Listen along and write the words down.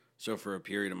So for a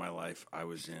period of my life, I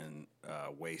was in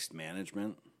waste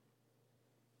management,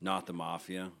 not the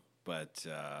mafia, but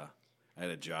I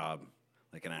had a job,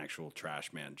 like an actual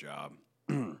trash man job.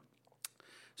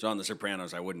 So on The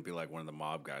Sopranos, I wouldn't be like one of the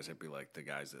mob guys. I'd be like the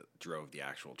guys that drove the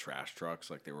actual trash trucks.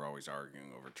 Like they were always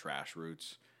arguing over trash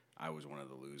routes. I was one of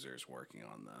the losers working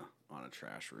on a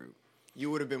trash route. You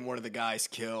would have been one of the guys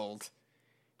killed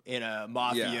in a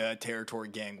mafia territory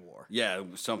gang war. Yeah,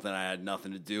 it was something I had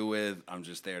nothing to do with. I'm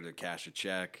just there to cash a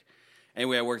check.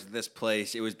 Anyway, I worked at this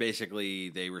place. It was basically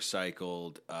they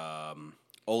recycled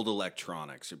old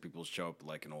electronics. So people show up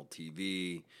like an old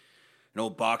TV, an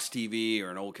old box TV, or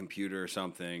an old computer or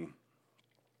something.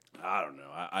 I don't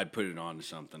know. I'd put it onto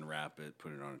something, wrap it,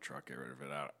 put it on a truck, get rid of it.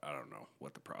 I don't know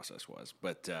what the process was.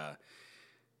 But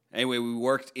anyway, we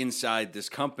worked inside this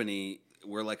company.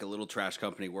 We're like a little trash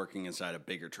company working inside a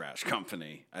bigger trash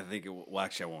company. I think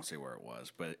actually, I won't say where it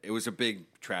was, but it was a big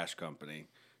trash company,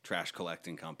 trash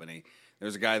collecting company. There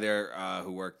was a guy there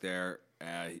who worked there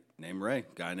named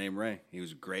Ray, He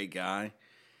was a great guy.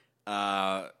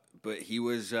 But he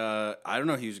was, I don't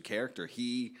know, he was a character.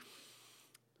 He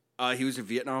was a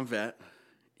Vietnam vet.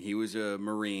 He was a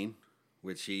Marine,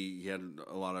 which he had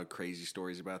a lot of crazy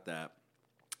stories about that.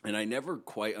 And I never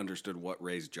quite understood what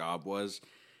Ray's job was.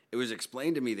 It was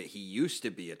explained to me that he used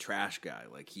to be a trash guy.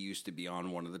 Like, he used to be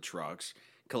on one of the trucks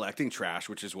collecting trash,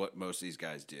 which is what most of these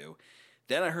guys do.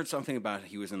 Then I heard something about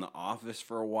he was in the office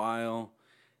for a while.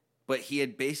 But he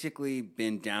had basically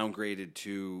been downgraded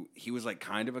to, he was like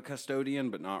kind of a custodian,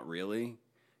 but not really.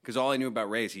 Because all I knew about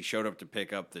Ray is he showed up to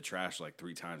pick up the trash like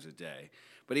 3 times a day.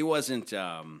 But he wasn't,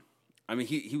 I mean,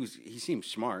 he seemed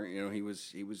smart. You know, he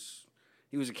was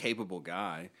a capable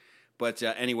guy. But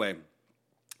anyway,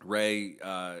 Ray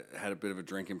had a bit of a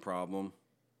drinking problem.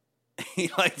 He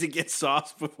liked to get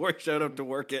sauce before he showed up to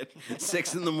work at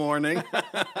 6 in the morning.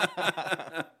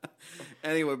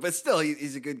 Anyway, but still,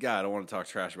 he's a good guy. I don't want to talk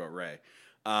trash about Ray.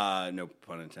 No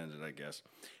pun intended, I guess.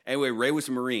 Anyway, Ray was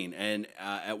a Marine, and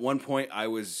at one point, I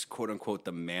was, quote-unquote,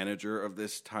 the manager of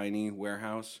this tiny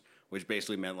warehouse, which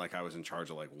basically meant, like, I was in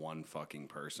charge of, like, one fucking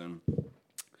person.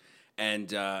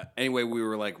 And anyway, we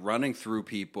were, like, running through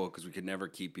people because we could never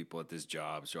keep people at this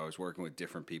job, so I was working with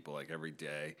different people, like, every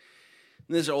day.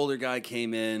 And this older guy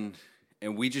came in,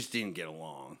 and we just didn't get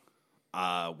along.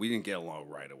 We didn't get along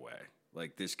right away.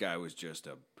 Like, this guy was just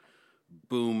a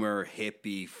boomer,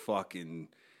 hippie, fucking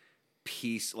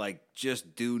piece, like,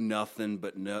 just do nothing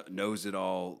but knows it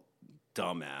all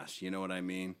dumbass. You know what I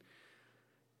mean?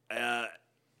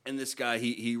 And this guy,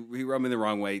 he rubbed me the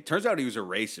wrong way. Turns out he was a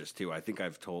racist, too. I think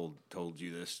I've told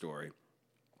you this story.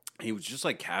 He was just,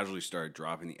 like, casually started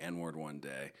dropping the N-word one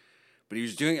day. But he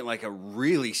was doing it like a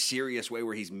really serious way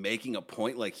where he's making a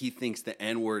point, like he thinks the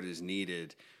N-word is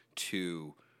needed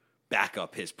to back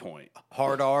up his point.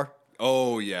 Hard R?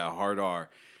 Oh, yeah, hard R.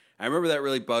 I remember that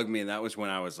really bugged me, and that was when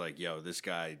I was like, yo, this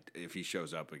guy, if he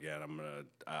shows up again,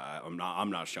 I'm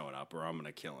not showing up, or I'm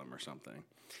gonna kill him or something.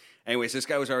 Anyways, this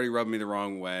guy was already rubbing me the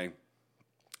wrong way.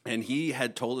 And he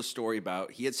had told a story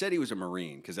about, he had said he was a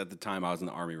Marine, because at the time I was in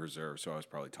the Army Reserve, so I was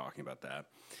probably talking about that.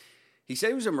 He said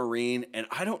he was a Marine, and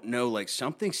I don't know, like,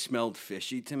 something smelled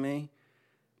fishy to me,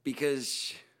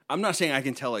 because I'm not saying I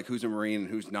can tell, like, who's a Marine and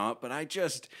who's not, but I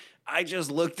just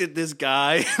looked at this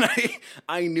guy, and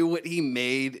I knew what he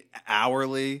made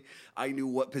hourly. I knew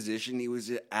what position he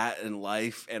was at in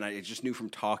life, and I just knew from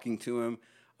talking to him.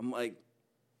 I'm like,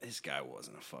 this guy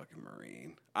wasn't a fucking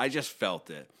Marine. I just felt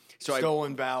it. So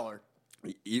Stolen valor.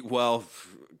 Well,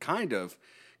 kind of.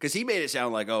 Because he made it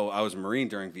sound like, oh, I was a Marine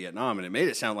during Vietnam, and it made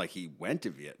it sound like he went to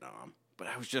Vietnam. But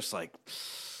I was just like,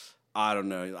 I don't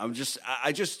know.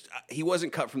 He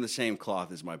wasn't cut from the same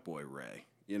cloth as my boy Ray.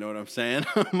 You know what I'm saying?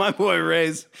 My boy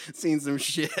Ray's seen some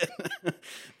shit.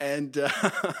 And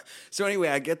so anyway,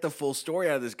 I get the full story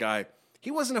out of this guy.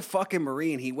 He wasn't a fucking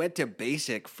Marine. He went to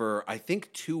basic for, I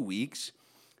think, 2 weeks.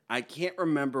 I can't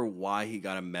remember why he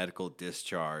got a medical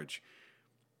discharge.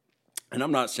 And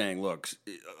I'm not saying, look,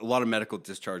 a lot of medical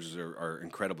discharges are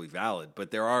incredibly valid, but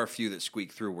there are a few that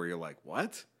squeak through where you're like,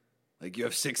 what? Like you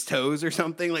have 6 toes or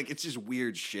something? Like it's just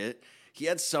weird shit. He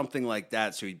had something like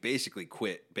that, so he basically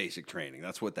quit basic training.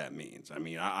 That's what that means. I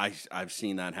mean, I've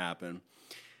seen that happen.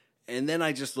 And then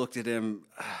I just looked at him.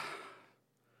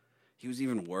 He was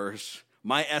even worse.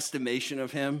 My estimation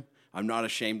of him, I'm not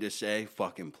ashamed to say,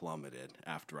 fucking plummeted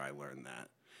after I learned that.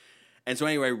 And so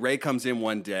anyway, Ray comes in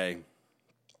one day.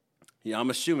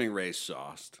 I'm assuming Ray's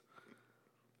sauced.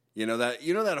 You know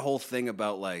that whole thing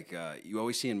about like you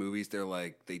always see in movies they're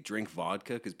like they drink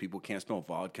vodka because people can't smell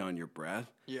vodka on your breath.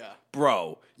 Yeah.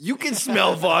 Bro, you can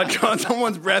smell vodka on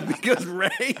someone's breath because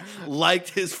Ray liked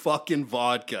his fucking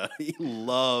vodka. He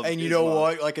loved And you his know vodka.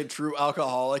 what? Like a true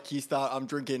alcoholic, he thought I'm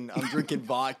drinking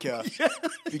vodka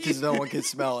because no one can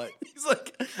smell it. He's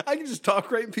like, I can just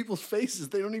talk right in people's faces.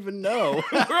 They don't even know.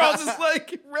 We're all just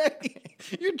like, Ray,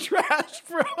 you're trash,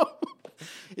 bro.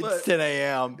 It's 10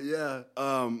 a.m. Yeah.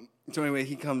 So anyway,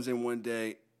 he comes in one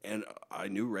day, and I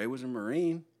knew Ray was a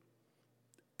Marine.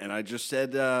 And I just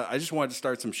said, I just wanted to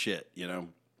start some shit, you know?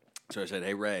 So I said,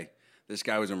 hey, Ray, this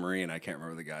guy was a Marine. I can't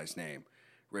remember the guy's name.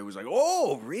 Ray was like,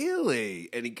 oh, really?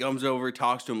 And he comes over,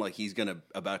 talks to him like he's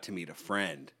about to meet a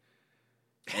friend.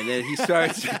 And then he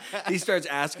starts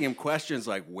asking him questions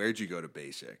like, where'd you go to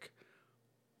basic?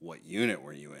 What unit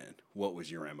were you in? What was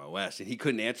your MOS? And he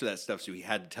couldn't answer that stuff, so he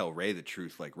had to tell Ray the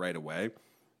truth like right away.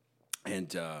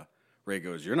 And Ray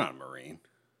goes, you're not a Marine.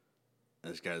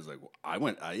 And this guy's like, well, I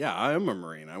am a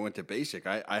Marine. I went to basic.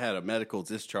 I had a medical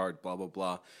discharge, blah, blah,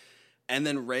 blah. And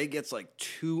then Ray gets like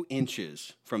 2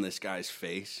 inches from this guy's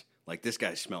face. Like, this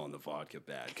guy's smelling the vodka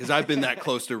bad. Because I've been that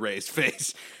close to Ray's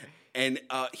face. And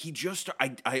he just,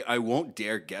 I won't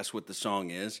dare guess what the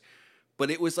song is. But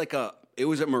it was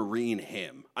a Marine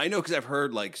hymn. I know because I've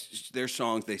heard like their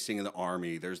songs they sing in the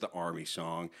Army. There's the Army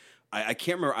song. I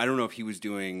can't remember. I don't know if he was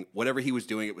doing whatever he was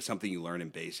doing. It was something you learn in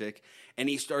basic. And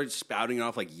he started spouting it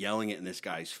off, like yelling it in this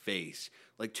guy's face.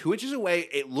 Like 2 inches away,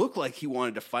 it looked like he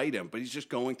wanted to fight him. But he's just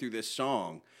going through this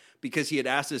song because he had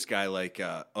asked this guy like,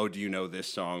 oh, do you know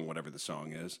this song, whatever the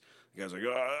song is? The guy's like,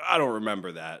 I don't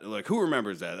remember that. Like, who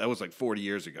remembers that? That was like 40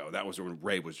 years ago. That was when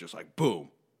Ray was just like,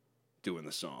 boom, doing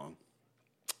the song.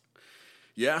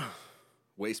 Yeah,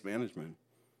 waste management.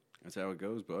 That's how it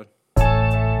goes, bud.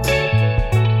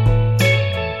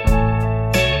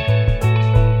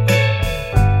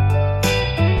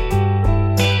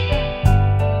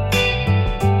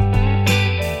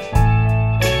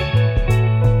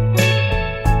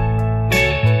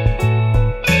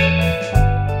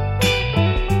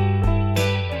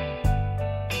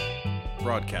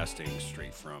 Broadcasting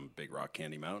straight from Big Rock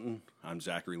Candy Mountain, I'm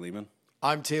Zachary Lehman.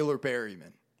 I'm Taylor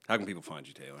Berryman. How can people find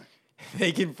you, Taylor?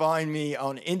 They can find me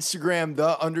on Instagram,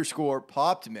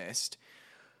 _Poptimist.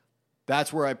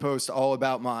 That's where I post all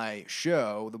about my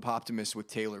show, The Poptimist with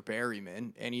Taylor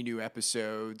Berryman. Any new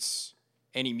episodes,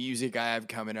 any music I have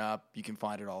coming up, you can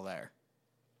find it all there.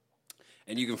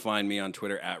 And you can find me on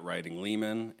Twitter at Writing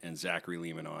Lehman and Zachary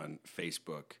Lehman on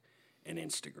Facebook and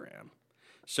Instagram.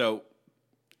 So,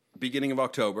 beginning of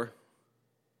October,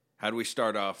 how do we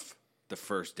start off the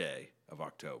first day of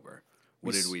October?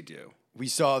 What did we do? We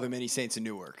saw The Many Saints in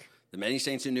Newark. The Many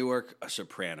Saints in Newark, a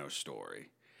Soprano story.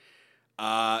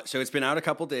 So it's been out a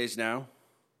couple days now.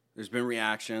 There's been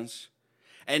reactions.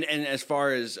 And as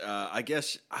far as, I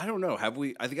guess, I don't know, have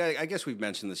we, I guess we've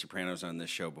mentioned The Sopranos on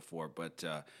this show before, but,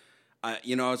 I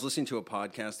was listening to a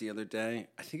podcast the other day.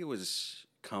 I think it was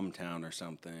Come Town or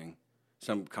something,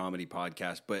 some comedy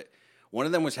podcast, but one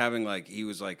of them was having he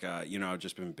was like, I've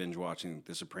just been binge watching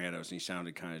The Sopranos, and he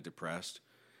sounded kind of depressed.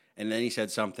 And then he said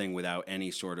something without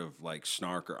any sort of like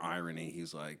snark or irony.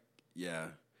 He's like, yeah,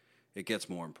 it gets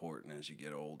more important as you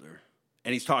get older.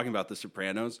 And he's talking about The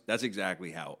Sopranos. That's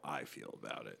exactly how I feel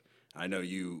about it. I know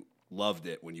you loved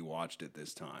it when you watched it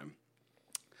this time.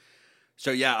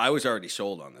 So yeah, I was already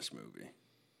sold on this movie.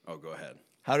 Oh, go ahead.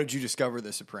 How did you discover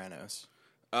The Sopranos?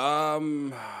 Well,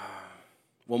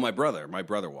 my brother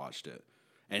watched it,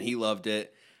 and he loved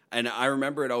it. And I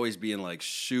remember it always being like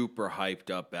super hyped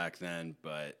up back then,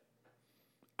 but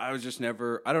I was just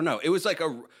never, I don't know. It was like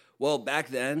back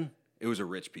then, it was a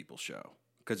rich people show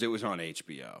because it was on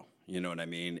HBO. You know what I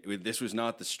mean? This was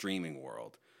not the streaming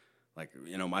world. Like,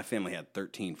 my family had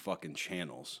 13 fucking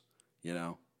channels,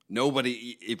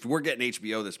 Nobody, if we're getting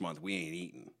HBO this month, we ain't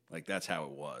eating. Like, that's how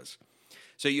it was.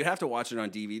 So you'd have to watch it on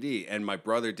DVD, and my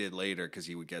brother did later because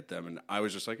he would get them, and I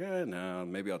was just like, no,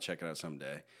 maybe I'll check it out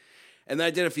someday. And then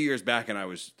I did a few years back, and I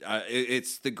was,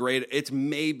 it's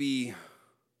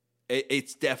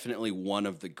definitely one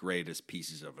of the greatest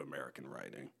pieces of American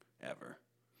writing ever.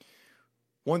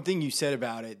 One thing you said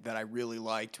about it that I really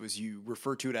liked was you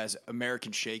referred to it as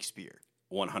American Shakespeare.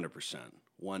 100%.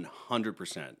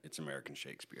 100% it's American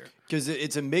Shakespeare. Because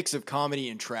it's a mix of comedy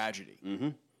and tragedy. Mm-hmm.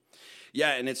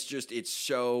 Yeah, and it's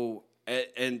so...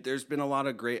 And there's been a lot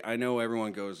of great... I know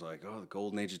everyone goes like, oh, the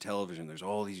golden age of television. There's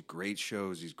all these great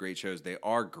shows, They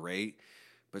are great,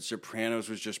 but Sopranos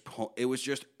was just... It was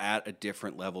just at a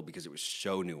different level because it was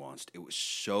so nuanced. It was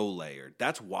so layered.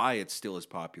 That's why it's still as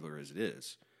popular as it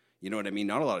is. You know what I mean?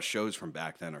 Not a lot of shows from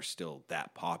back then are still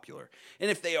that popular. And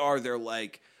if they are, they're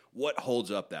like what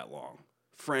holds up that long?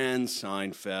 Friends,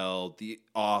 Seinfeld, The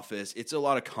Office. It's a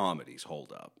lot of comedies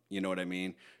hold up. You know what I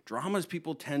mean? Dramas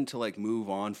people tend to like move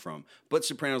on from. But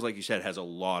Sopranos, like you said, has a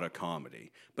lot of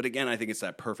comedy. But again, I think it's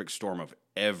that perfect storm of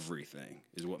everything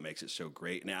is what makes it so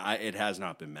great. Now, it has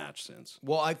not been matched since.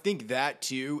 Well, I think that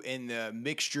too, in the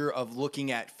mixture of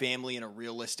looking at family in a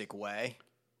realistic way,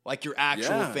 like your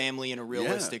actual family in a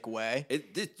realistic way.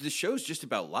 The show's just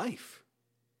about life.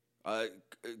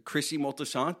 Chrissy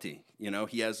Moltisanti,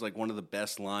 he has like one of the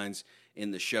best lines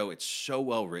in the show. It's so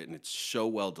well written. It's so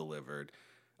well delivered.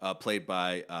 Played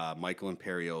by Michael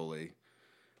Imperioli,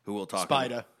 who we'll talk Spida.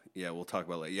 about. Yeah, we'll talk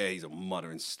about later. Yeah, he's a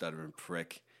muttering, stuttering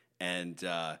prick. And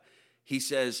he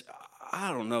says,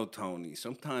 I don't know, Tony.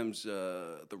 Sometimes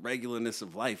the regularness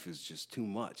of life is just too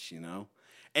much,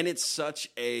 And it's such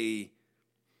a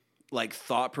like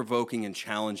thought-provoking and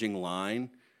challenging line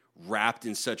wrapped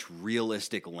in such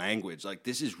realistic language. Like,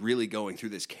 this is really going through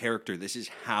this character. This is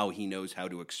how he knows how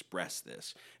to express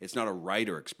this. It's not a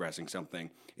writer expressing something.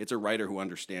 It's a writer who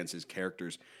understands his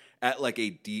characters at like a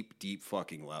deep, deep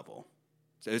fucking level.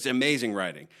 So it's amazing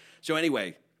writing. So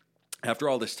anyway, after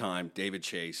all this time, David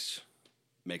Chase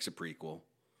makes a prequel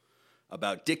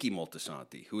about Dickie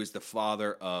Moltisanti, who is the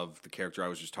father of the character I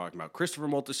was just talking about, Christopher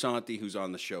Moltisanti, who's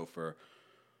on the show for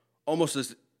almost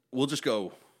this.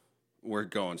 We're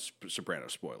going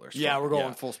Sopranos spoilers. Yeah, we're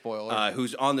going full spoiler.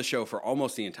 Who's on the show for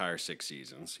almost the entire 6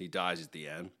 seasons. He dies at the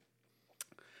end.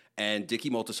 And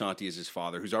Dickie Moltisanti is his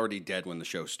father, who's already dead when the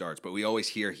show starts. But we always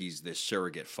hear he's this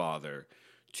surrogate father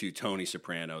to Tony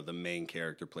Soprano, the main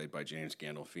character played by James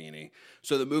Gandolfini.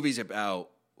 So the movie's about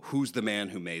who's the man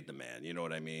who made the man. You know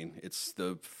what I mean? It's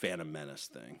the Phantom Menace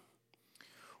thing.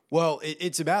 Well,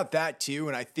 it's about that too.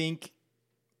 And I think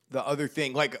the other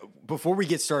thing, like, before we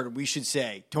get started, we should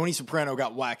say Tony Soprano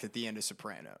got whacked at the end of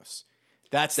Sopranos.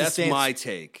 That's my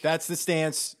take. That's the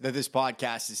stance that this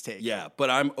podcast is taking. Yeah, but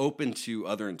I'm open to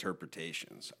other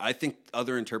interpretations. I think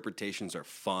other interpretations are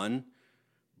fun,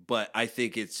 but I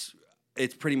think it's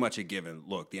pretty much a given.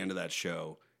 Look, the end of that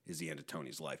show is the end of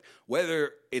Tony's life.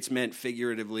 Whether it's meant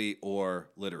figuratively or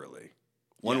literally.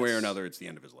 One way or another, it's the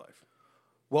end of his life.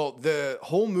 Well, the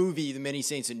whole movie, The Many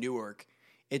Saints in Newark,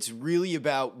 it's really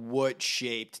about what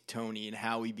shaped Tony and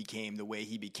how he became the way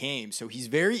he became. So he's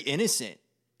very innocent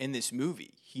in this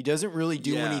movie. He doesn't really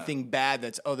do anything bad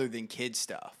that's other than kid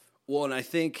stuff. Well, and I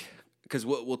think, because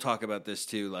we'll talk about this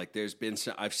too, like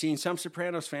I've seen some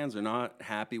Sopranos fans are not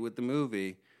happy with the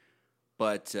movie,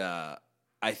 but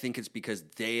I think it's because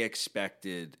they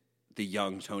expected the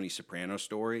young Tony Soprano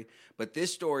story. But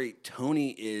this story,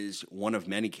 Tony is one of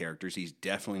many characters. He's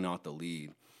definitely not the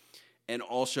lead. And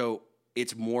also,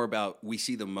 it's more about, we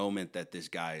see the moment that this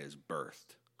guy is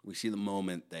birthed. We see the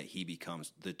moment that he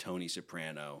becomes the Tony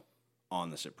Soprano on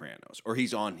The Sopranos, or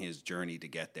he's on his journey to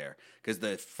get there. Because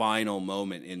the final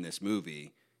moment in this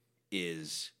movie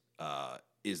is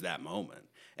that moment,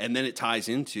 and then it ties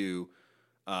into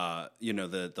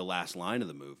the last line of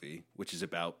the movie, which is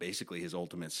about basically his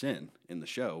ultimate sin in the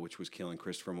show, which was killing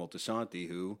Christopher Moltisanti,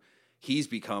 who he's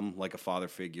become like a father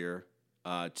figure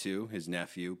to his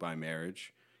nephew by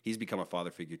marriage. He's become a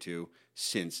father figure too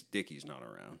since Dickie's not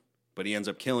around. But he ends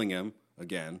up killing him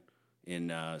again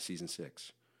in season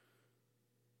 6.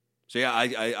 So yeah,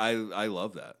 I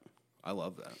love that. I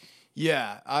love that.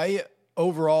 Yeah, I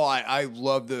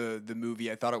love the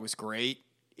movie. I thought it was great.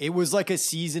 It was like a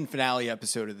season finale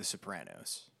episode of The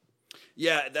Sopranos.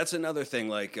 Yeah, that's another thing.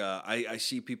 Like I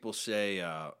see people say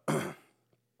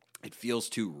it feels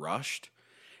too rushed,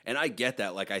 and I get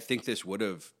that. Like I think this would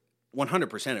have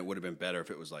 100%. It would have been better if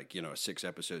it was like, a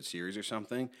 6-episode series or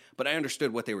something. But I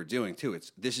understood what they were doing too.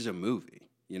 This is a movie.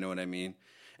 You know what I mean?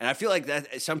 And I feel like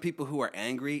that some people who are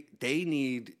angry, they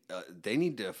need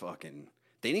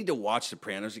to watch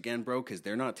Sopranos again, bro, because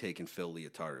they're not taking Phil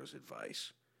Leotardo's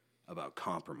advice about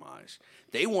compromise.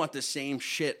 They want the same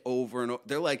shit over and over.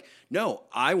 They're like, no,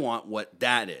 I want what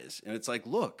that is. And it's like,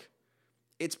 look,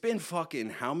 it's been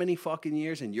fucking how many fucking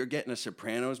years, and you're getting a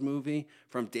Sopranos movie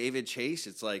from David Chase?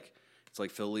 It's like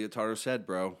Phil Leotardo said,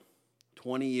 bro,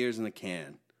 20 years in the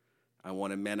can. I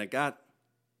wanted Manigat.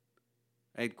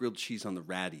 I had grilled cheese on the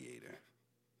radiator.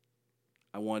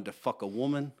 I wanted to fuck a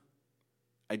woman.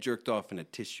 I jerked off in a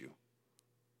tissue.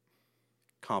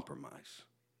 Compromise.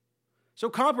 So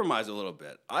compromise a little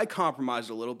bit. I compromised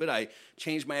a little bit. I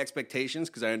changed my expectations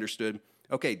because I understood,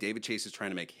 okay, David Chase is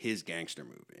trying to make his gangster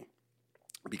movie.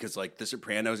 Because, like, The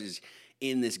Sopranos is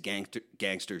in this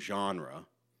gangster genre.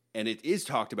 And it is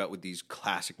talked about with these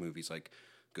classic movies like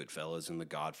Goodfellas and The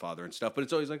Godfather and stuff. But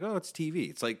it's always like, oh, it's TV.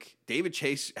 It's like David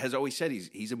Chase has always said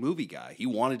he's a movie guy. He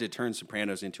wanted to turn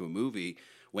Sopranos into a movie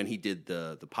when he did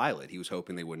the pilot. He was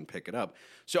hoping they wouldn't pick it up.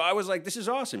 So I was like, this is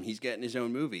awesome. He's getting his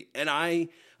own movie. And I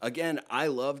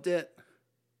loved it.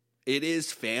 It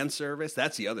is fan service.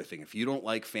 That's the other thing. If you don't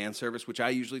like fan service, which I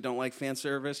usually don't like fan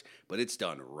service, but it's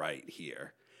done right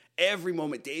here. Every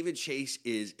moment, David Chase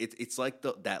it's like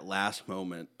that last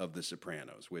moment of The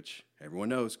Sopranos, which everyone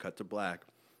knows, cut to black.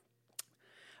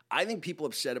 I think people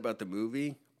upset about the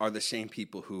movie are the same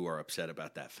people who are upset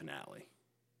about that finale.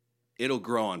 It'll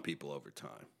grow on people over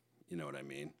time. You know what I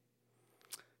mean?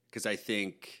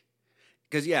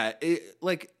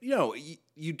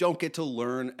 You don't get to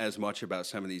learn as much about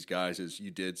some of these guys as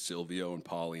you did Silvio and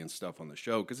Paulie and stuff on the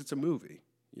show because it's a movie.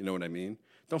 You know what I mean?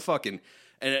 Don't fucking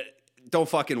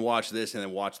watch this and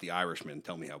then watch The Irishman and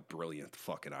tell me how brilliant the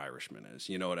fucking Irishman is.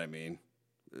 You know what I mean?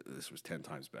 This was 10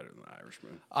 times better than The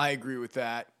Irishman. I agree with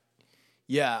that.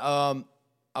 Yeah.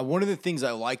 One of the things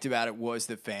I liked about it was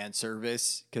the fan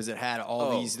service because it had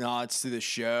all these nods to the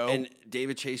show. And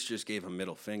David Chase just gave a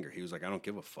middle finger. He was like, I don't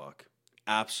give a fuck.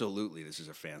 Absolutely, this is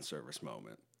a fan service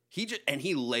moment.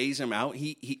 He lays him out.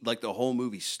 He like the whole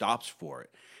movie stops for it.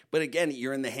 But again,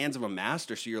 you're in the hands of a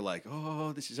master, so you're like,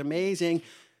 oh, this is amazing.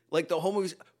 Like the whole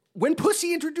movie, when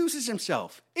Pussy introduces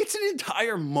himself, it's an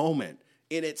entire moment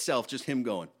in itself, just him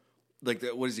going. Like,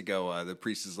 what does he go? The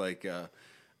priest is like, I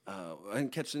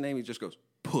didn't catch the name. He just goes,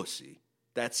 Pussy.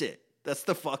 That's it. That's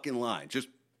the fucking line. Just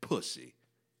Pussy.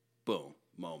 Boom.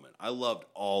 Moment. I loved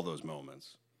all those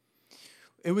moments.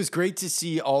 It was great to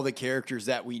see all the characters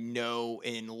that we know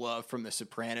and love from The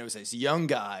Sopranos as young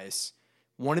guys.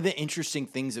 One of the interesting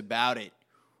things about it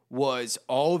was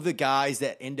all of the guys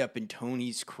that end up in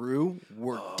Tony's crew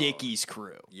were Dickie's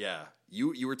crew. Yeah.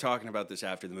 You were talking about this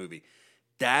after the movie.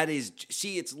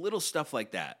 It's little stuff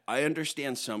like that. I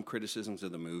understand some criticisms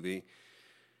of the movie.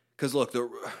 Because, look,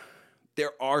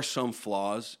 there are some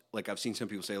flaws. Like, I've seen some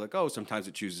people say, like, oh, sometimes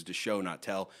it chooses to show, not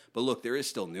tell. But, look, there is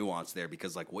still nuance there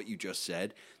because, like, what you just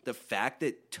said, the fact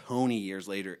that Tony, years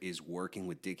later, is working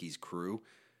with Dickie's crew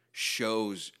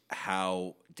shows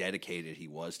how dedicated he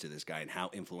was to this guy and how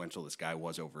influential this guy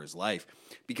was over his life.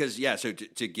 Because, yeah, so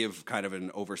to give kind of an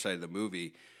oversight of the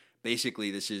movie,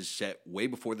 basically this is set way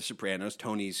before The Sopranos.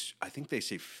 Tony's, I think they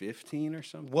say 15 or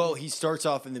something. Well, he starts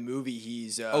off in the movie,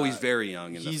 he's very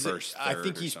young in the first third. I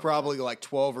think he's probably like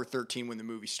 12 or 13 when the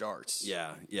movie starts.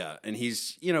 Yeah. And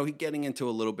he's, getting into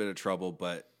a little bit of trouble,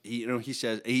 but he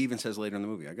even says later in the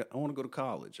movie, I want to go to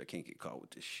college. I can't get caught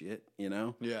with this shit,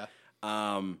 Yeah.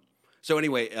 So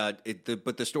anyway,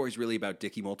 but the story's really about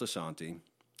Dickie Moltisanti,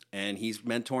 and he's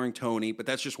mentoring Tony. But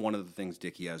that's just one of the things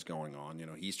Dickie has going on.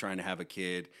 He's trying to have a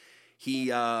kid.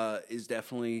 He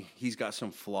he's got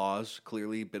some flaws.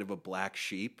 Clearly, a bit of a black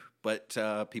sheep, but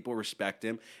people respect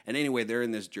him. And anyway, they're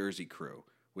in this Jersey crew,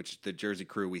 which the Jersey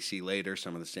crew we see later.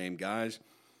 Some of the same guys.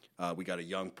 We got a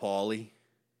young Paulie.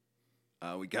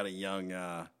 We got a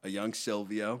young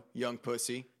Silvio, young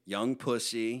Pussy.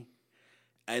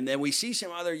 And then we see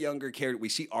some other younger characters. We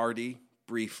see Artie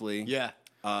briefly. Yeah.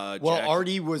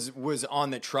 Artie was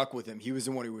on the truck with him. He was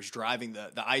the one who was driving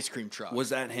the ice cream truck. Was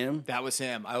that him? That was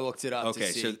him. I looked it up. Okay,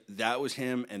 to see. So that was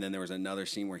him. And then there was another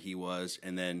scene where he was.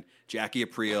 And then Jackie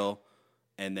Aprile.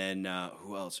 And then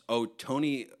who else? Oh,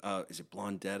 Tony. Is it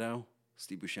Blondetto?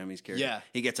 Steve Buscemi's character. Yeah.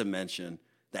 He gets a mention.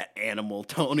 That animal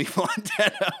Tony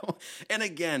Blondetto. And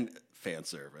again, fan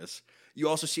service. You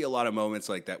also see a lot of moments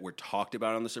like that were talked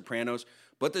about on The Sopranos.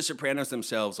 But The Sopranos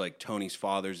themselves, like Tony's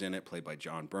father's in it, played by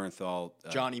John Bernthal.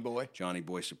 Johnny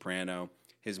Boy Soprano.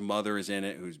 His mother is in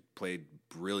it, who's played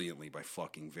brilliantly by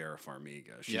fucking Vera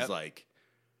Farmiga. She's like...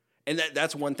 And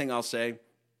that's one thing I'll say.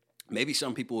 Maybe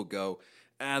some people will go,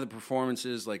 the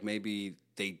performances, like maybe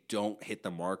they don't hit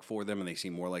the mark for them and they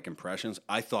seem more like impressions.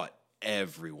 I thought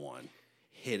everyone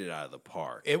hit it out of the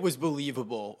park. It was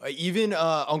believable. Even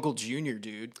Uncle Junior,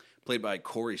 dude. Played by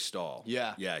Corey Stahl.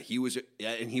 Yeah. Yeah, he was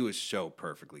so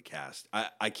perfectly cast.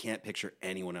 I can't picture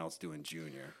anyone else doing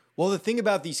Junior. Well, the thing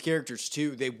about these characters,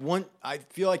 too, I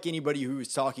feel like anybody who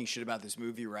is talking shit about this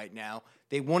movie right now,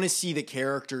 they want to see the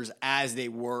characters as they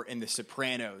were in The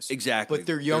Sopranos. Exactly. But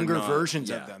they're younger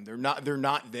versions of them. They're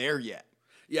not there yet.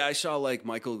 Yeah, I saw like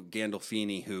Michael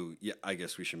Gandolfini, who I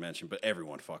guess we should mention, but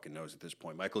everyone fucking knows at this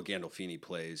point. Michael Gandolfini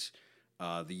plays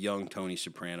the young Tony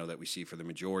Soprano that we see for the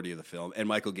majority of the film. And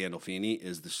Michael Gandolfini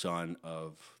is the son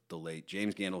of the late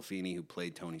James Gandolfini, who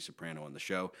played Tony Soprano on the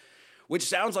show, which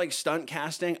sounds like stunt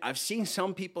casting. I've seen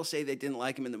some people say they didn't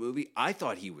like him in the movie. I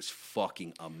thought he was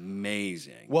fucking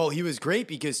amazing. Well, he was great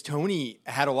because Tony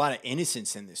had a lot of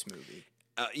innocence in this movie.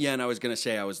 And I was going to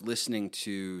say, I was listening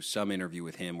to some interview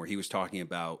with him where he was talking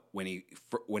about when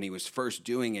he was first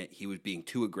doing it, he was being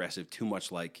too aggressive, too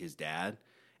much like his dad.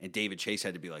 And David Chase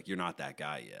had to be like, you're not that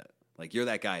guy yet. Like, you're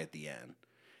that guy at the end.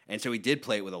 And so he did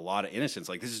play it with a lot of innocence.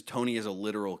 Like, this is Tony as a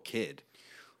literal kid.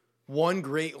 One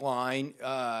great line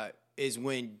is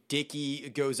when Dickie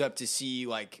goes up to see,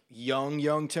 like,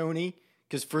 young Tony.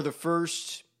 Because for the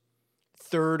first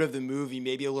third of the movie,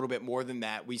 maybe a little bit more than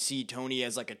that, we see Tony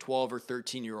as, like, a 12 or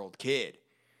 13-year-old kid.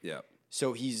 Yeah.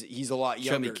 So he's a lot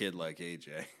younger. Chubby kid like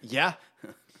AJ. Yeah.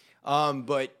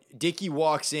 But Dickie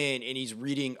walks in, and he's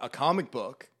reading a comic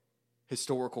book,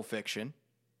 historical fiction.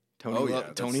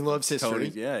 Tony loves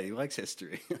history. Yeah, he likes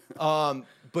history.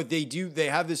 But they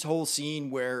have this whole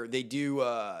scene where they do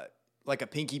like a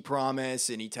pinky promise,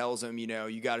 and he tells him,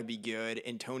 you got to be good.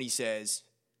 And Tony says,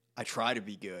 I try to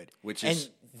be good. And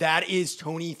that is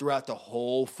Tony throughout the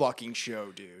whole fucking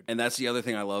show, dude. And that's the other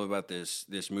thing I love about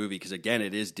this movie, because, again,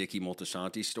 it is Dickie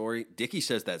Moltisanti's story. Dickie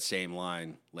says that same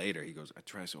line later. He goes, I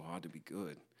try so hard to be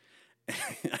good.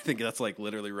 I think that's like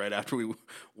literally right after we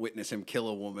witness him kill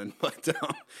a woman. But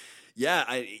yeah,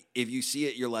 if you see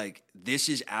it, you're like, this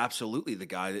is absolutely the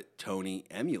guy that Tony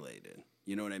emulated.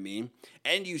 You know what I mean?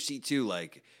 And you see too,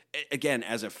 like, again,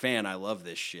 as a fan, I love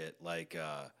this shit. Like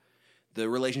the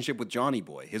relationship with Johnny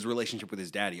Boy, his relationship with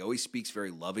his dad. He always speaks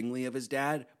very lovingly of his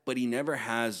dad, but he never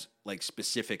has like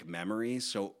specific memories.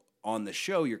 So on the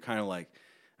show, you're kind of like,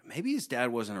 maybe his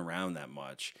dad wasn't around that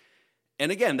much.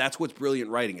 And again, that's what's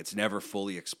brilliant writing. It's never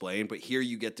fully explained, but here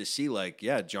you get to see, like,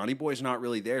 yeah, Johnny Boy's not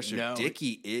really there, so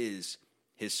Dickie is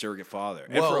his surrogate father.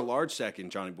 And for a large section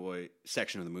of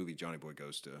the movie, Johnny Boy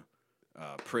goes to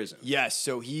prison. Yes,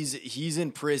 so he's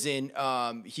in prison.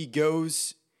 He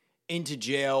goes into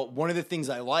jail. One of the things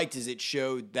I liked is it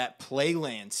showed that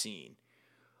Playland scene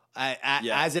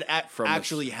as it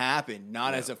actually happened,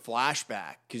 not as a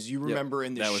flashback. Because you remember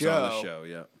in the show, that was on the show.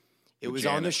 Yeah, it was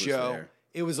on the show.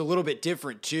 It was a little bit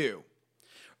different, too.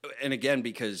 And again,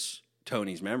 because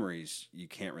Tony's memories, you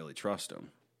can't really trust him.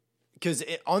 Because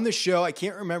on the show, I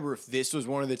can't remember if this was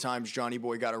one of the times Johnny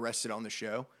Boy got arrested on the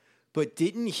show, but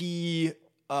didn't he,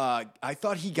 I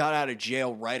thought he got out of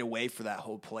jail right away for that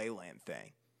whole Playland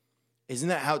thing. Isn't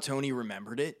that how Tony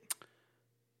remembered it?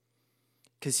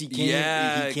 Because he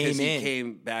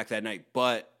came back that night.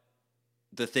 But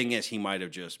the thing is, he might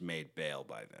have just made bail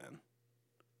by then.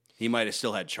 He might have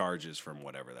still had charges from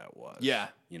whatever that was. Yeah.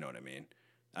 You know what I mean?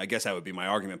 I guess that would be my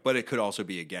argument. But it could also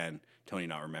be, again, Tony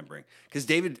not remembering. Because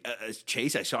David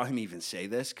Chase, I saw him even say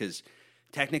this, because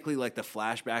technically, like, the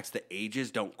flashbacks, the ages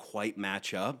don't quite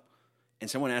match up. And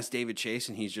someone asked David Chase,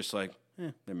 and he's just like,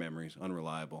 their memories,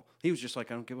 unreliable. He was just like,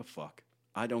 I don't give a fuck.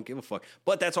 I don't give a fuck.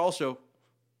 But that's also,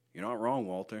 you're not wrong,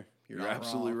 Walter. You're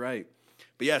absolutely right.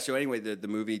 But yeah, so anyway, the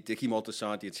movie, Dickie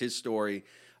Moltisanti, it's his story.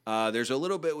 There's a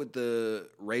little bit with the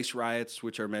race riots,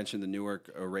 which are mentioned, the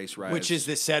Newark race riots. Which is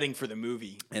the setting for the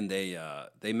movie. And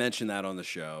they mention that on the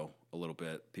show a little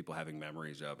bit, people having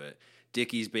memories of it.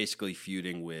 Dickie's basically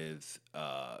feuding with,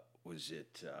 I'll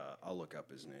look up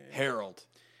his name.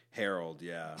 Harold,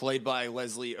 yeah. Played by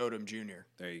Leslie Odom Jr.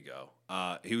 There you go.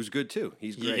 He was good, too.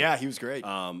 He's great. Yeah, he was great.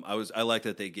 I like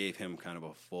that they gave him kind of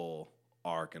a full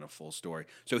arc and a full story.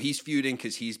 So he's feuding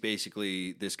because he's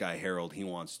basically, this guy Harold, he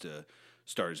wants to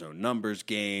start his own numbers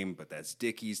game, but that's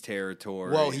Dickie's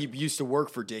territory. Well, he used to work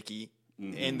for Dickie,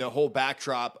 and the whole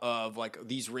backdrop of like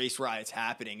these race riots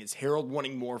happening is Harold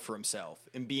wanting more for himself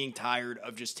and being tired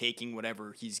of just taking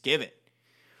whatever he's given.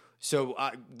 So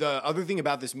the other thing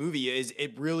about this movie is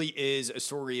it really is a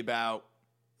story about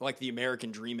like the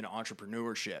American dream and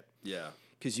entrepreneurship. Yeah.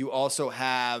 Because you also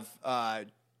have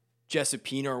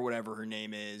Jessipina or whatever her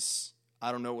name is.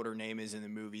 I don't know what her name is in the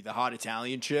movie. The hot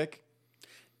Italian chick.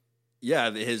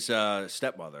 Yeah, his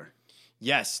stepmother.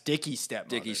 Yes, Dickie's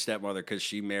stepmother, because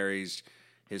she marries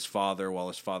his father while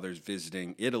his father's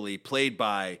visiting Italy, played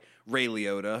by Ray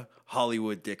Liotta,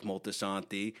 Hollywood Dick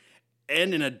Moltisanti,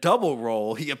 and in a double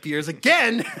role, he appears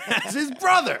again as his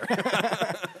brother.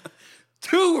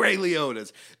 Two Ray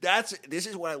Liotas. This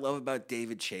is what I love about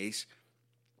David Chase.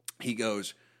 He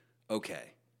goes,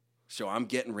 okay, so I'm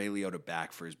getting Ray Liotta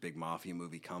back for his big mafia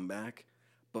movie comeback.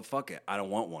 But fuck it, I don't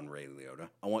want one Ray Liotta.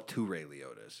 I want two Ray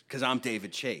Liotas because I'm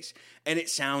David Chase. And it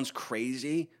sounds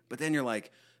crazy, but then you're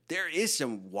like, there is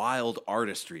some wild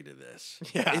artistry to this.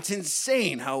 Yeah. It's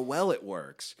insane how well it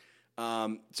works.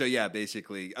 So yeah,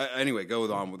 basically, anyway,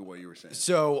 go on with what you were saying.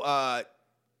 So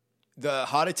the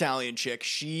hot Italian chick,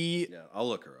 yeah, I'll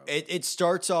look her up. It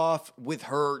starts off with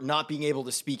her not being able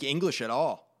to speak English at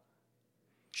all.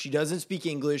 She doesn't speak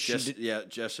English.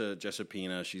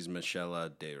 Jessipina. She's Michela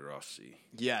De Rossi.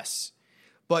 Yes.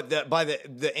 But by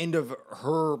the end of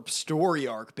her story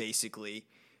arc, basically,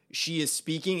 she is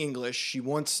speaking English. She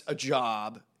wants a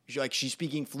job. She's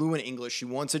speaking fluent English. She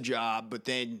wants a job, but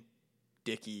then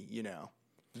Dickie,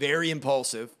 very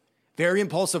impulsive, Very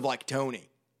impulsive like Tony.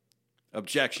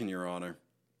 Objection, Your Honor.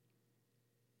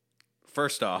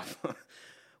 First off,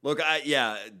 look,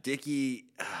 Dickie,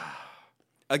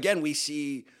 again, we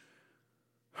see,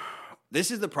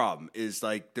 this is the problem, is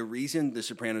like the reason The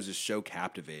Sopranos is so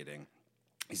captivating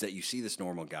is that you see this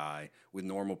normal guy with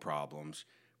normal problems,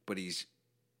 but he's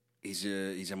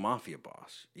a mafia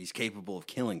boss. He's capable of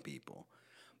killing people.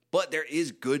 But there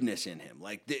is goodness in him.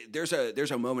 Like there's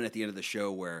a moment at the end of the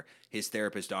show where his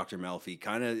therapist, Dr. Melfi,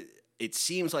 kind of, it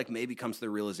seems like maybe comes to the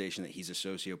realization that he's a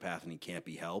sociopath and he can't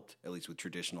be helped, at least with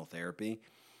traditional therapy.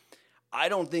 I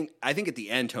think at the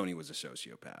end Tony was a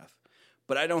sociopath,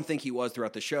 but I don't think he was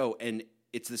throughout the show. And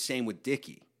it's the same with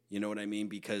Dickie. You know what I mean?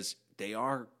 Because they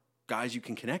are guys you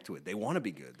can connect with. They want to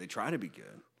be good. They try to be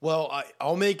good. Well,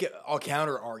 I'll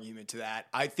counter argument to that.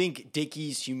 I think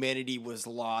Dickie's humanity was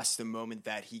lost the moment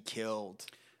that he killed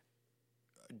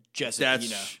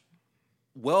Josefina.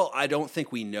 Well, I don't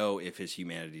think we know if his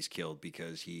humanity's killed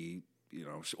because he,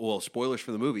 spoilers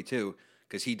for the movie too,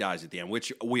 because he dies at the end,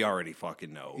 which we already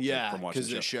fucking know. Yeah, from watching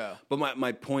the show. But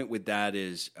my point with that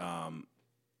is,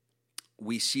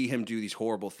 we see him do these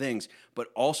horrible things, but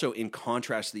also in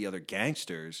contrast to the other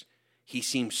gangsters, he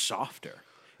seems softer.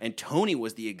 And Tony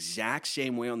was the exact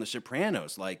same way on The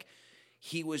Sopranos. Like,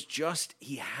 he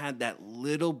had that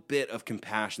little bit of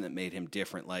compassion that made him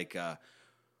different. Like,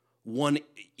 one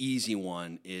easy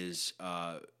one is,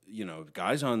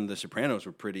 guys on The Sopranos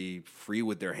were pretty free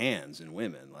with their hands and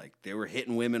women. Like, they were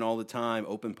hitting women all the time,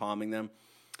 open palming them.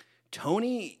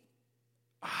 Tony,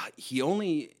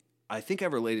 I think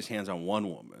ever laid his hands on one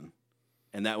woman.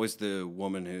 And that was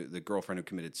the girlfriend who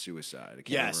committed suicide. I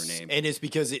can't remember her name. And it's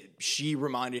because she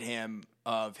reminded him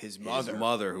of his mother. His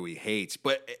mother, who he hates.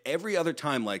 But every other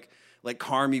time, like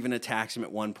Carm even attacks him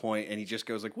at one point, and he just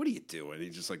goes like, "What are you doing?" He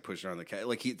just like pushes her on the cat.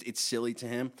 Like it's silly to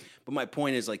him. But my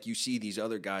point is, like, you see these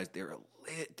other guys,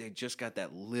 they just got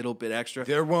that little bit extra.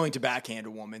 They're willing to backhand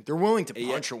a woman. They're willing to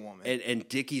punch a woman. And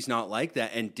Dickie's not like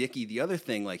that. And Dickie, the other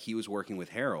thing, like he was working with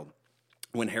Harold.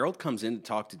 When Harold comes in to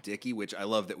talk to Dickie, which I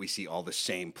love that we see all the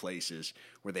same places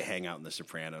where they hang out in The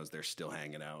Sopranos, they're still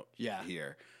hanging out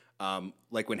here.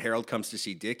 Like when Harold comes to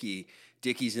see Dickie,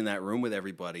 Dickie's in that room with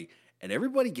everybody, and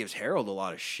everybody gives Harold a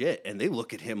lot of shit, and they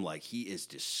look at him like he is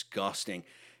disgusting.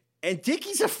 And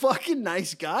Dickie's a fucking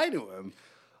nice guy to him.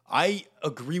 I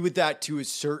agree with that to a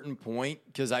certain point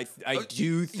because I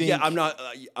do think. Yeah, I'm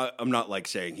not like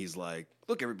saying he's like,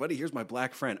 look, everybody, here's my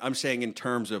black friend. I'm saying in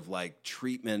terms of like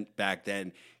treatment back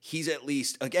then, he's at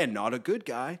least, again, not a good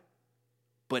guy,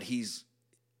 but he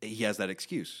has that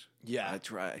excuse. Yeah. I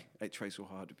try so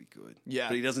hard to be good. Yeah.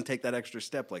 But he doesn't take that extra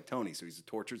step like Tony, so he's a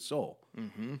tortured soul.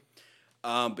 Mm-hmm.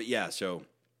 But yeah, so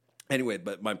anyway,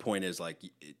 but my point is like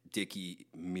Dickie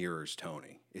mirrors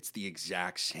Tony. It's the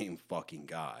exact same fucking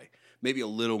guy. Maybe a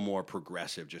little more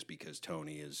progressive just because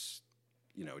Tony is,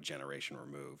 a generation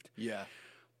removed. Yeah.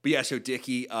 But yeah, so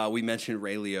Dickie, we mentioned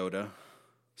Ray Liotta.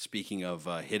 Speaking of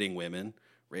hitting women,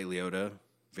 Ray Liotta,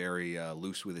 very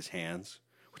loose with his hands,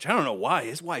 which I don't know why.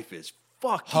 His wife is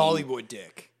fucking... Hollywood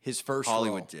Dick, his first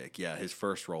Hollywood role. Dick, yeah. His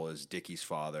first role is Dickie's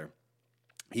father.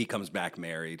 He comes back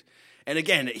married. And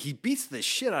again, he beats the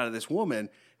shit out of this woman.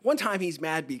 One time he's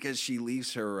mad because she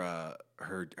leaves her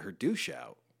douche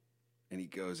out. And he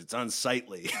goes, "It's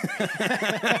unsightly."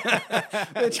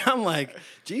 Which I'm like,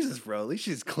 Jesus, bro, at least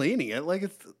she's cleaning it. Like,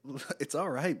 it's all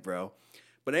right, bro.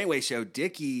 But anyway, so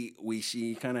Dickie, we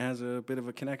see, kind of has a bit of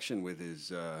a connection with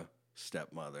his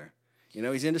stepmother.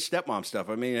 He's into stepmom stuff.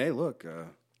 I mean, hey, look.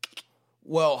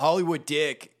 Well, Hollywood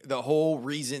Dick, the whole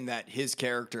reason that his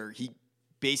character,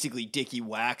 Dickie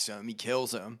whacks him, he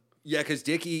kills him. Yeah, because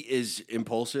Dickie is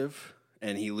impulsive.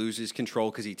 And he loses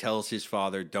control because he tells his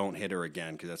father, "Don't hit her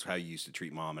again," because that's how you used to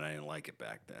treat mom, and I didn't like it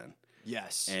back then.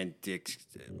 Yes. And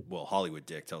Hollywood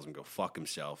Dick tells him to go fuck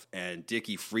himself. And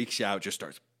Dickie freaks out, just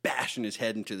starts bashing his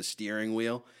head into the steering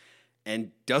wheel, and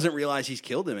doesn't realize he's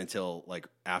killed him until, like,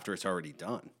 after it's already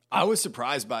done. I was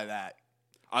surprised by that.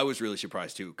 I was really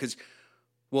surprised, too, because,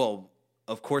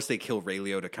 of course they kill Ray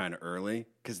Liotta kind of early,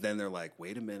 because then they're like,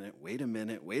 wait a minute.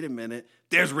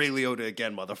 There's Ray Liotta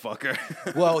again, motherfucker.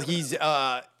 Well,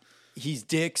 he's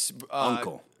Dick's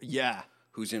uncle. Yeah.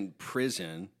 Who's in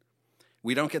prison.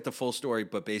 We don't get the full story,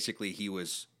 but basically he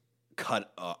was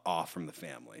cut off from the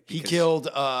family. He killed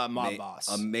mob boss.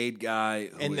 A maid guy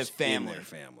who in was the family. in their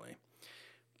family.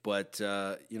 But,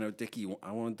 Dickie,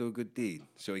 I want to do a good deed.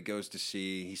 So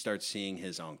he starts seeing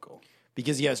his uncle.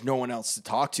 Because he has no one else to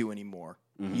talk to anymore.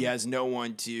 Mm-hmm. He has no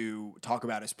one to talk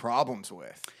about his problems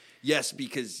with. Yes,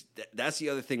 because that's the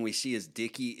other thing we see is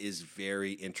Dickie is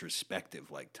very introspective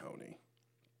like Tony.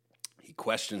 He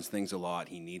questions things a lot.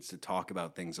 He needs to talk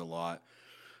about things a lot.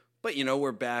 But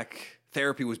we're back.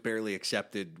 Therapy was barely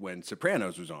accepted when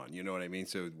Sopranos was on. You know what I mean?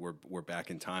 So we're back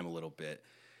in time a little bit,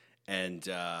 and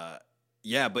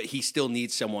but he still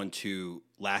needs someone to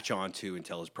latch onto and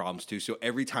tell his problems to. So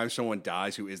every time someone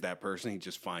dies, who is that person? He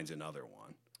just finds another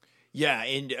one. Yeah,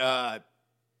 and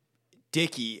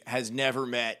Dickie has never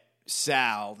met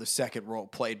Sal, the second role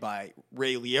played by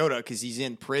Ray Liotta, because he's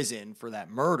in prison for that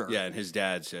murder. Yeah, and his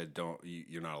dad said,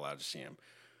 you're not allowed to see him.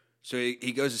 So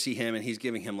he goes to see him, and he's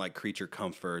giving him like creature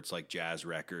comforts, like jazz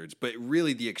records. But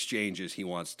really the exchange is he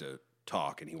wants to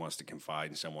talk and he wants to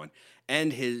confide in someone.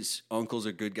 And his uncle's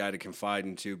a good guy to confide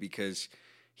into because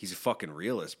he's a fucking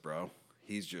realist, bro.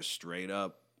 He's just straight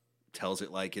up tells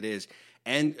it like it is.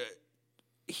 And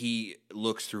he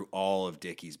looks through all of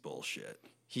Dickie's bullshit.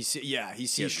 He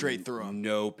sees straight through him.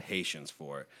 No patience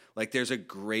for it. Like, there's a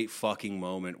great fucking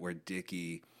moment where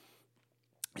Dickie...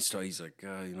 he's like,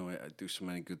 I do so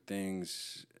many good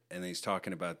things. And then he's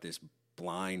talking about this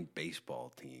blind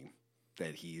baseball team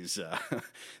that he's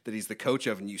the coach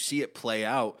of. And you see it play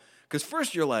out. Because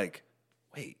first you're like,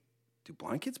 wait, do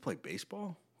blind kids play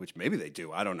baseball? Which maybe they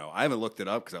do. I don't know. I haven't looked it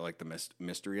up because I like the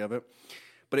mystery of it.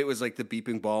 But it was like the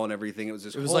beeping ball and everything. It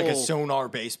was like a sonar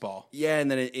baseball. Yeah, and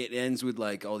then it ends with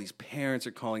like all these parents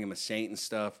are calling him a saint and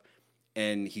stuff.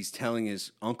 And he's telling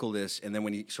his uncle this, and then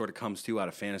when he sort of comes to out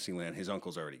of Fantasyland, his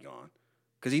uncle's already gone.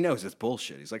 Because he knows it's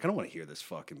bullshit. He's like, I don't want to hear this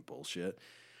fucking bullshit.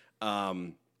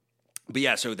 But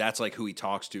yeah, so that's like who he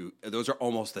talks to. Those are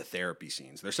almost the therapy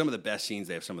scenes. They're some of the best scenes.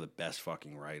 They have some of the best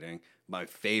fucking writing. My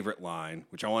favorite line,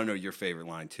 which I want to know your favorite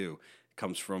line too,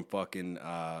 comes from fucking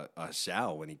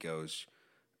Sal when he goes,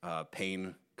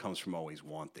 pain comes from always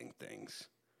wanting things.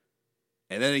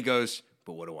 And then he goes,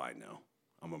 but what do I know?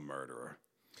 I'm a murderer.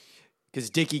 Because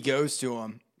Dickie goes to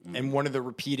him, and one of the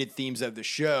repeated themes of the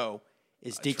show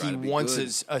is Dickie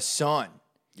wants a son.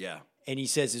 Yeah. And he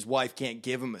says his wife can't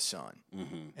give him a son.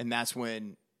 Mm-hmm. And that's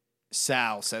when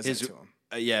Sal says it to him.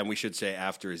 Yeah, and we should say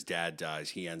after his dad dies,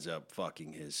 he ends up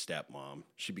fucking his stepmom.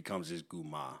 She becomes his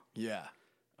guma. Yeah.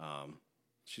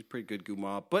 She's a pretty good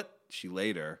guma. But she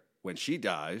later, when she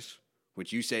dies,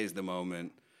 which you say is the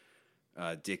moment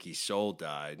Dickie's soul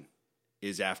died,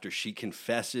 is after she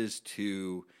confesses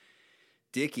to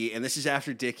Dickie, and this is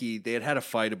after Dickie, they had a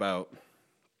fight about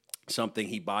something.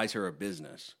 He buys her a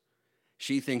business.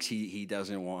 She thinks he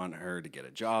doesn't want her to get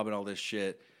a job and all this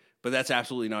shit, but that's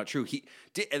absolutely not true.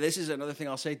 And this is another thing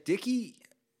I'll say. Dickie,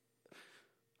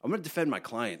 I'm going to defend my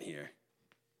client here.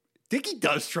 Dickie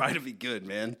does try to be good,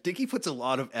 man. Dickie puts a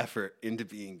lot of effort into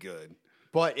being good.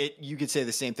 But you could say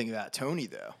the same thing about Tony,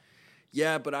 though.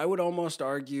 Yeah, but I would almost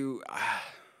argue...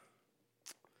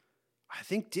 I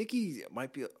think Dickie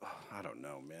might be. I don't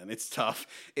know, man. It's tough.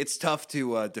 It's tough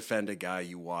to defend a guy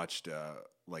you watched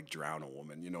like drown a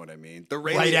woman. You know what I mean?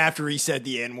 Right after he said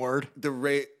the N-word.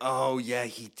 Oh yeah,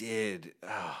 he did.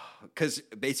 Because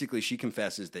basically, she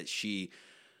confesses that she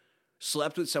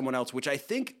slept with someone else, which I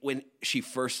think when she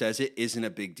first says it isn't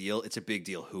a big deal. It's a big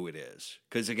deal who it is.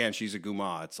 Because again, she's a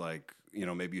guma. It's like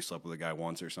maybe you slept with a guy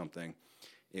once or something.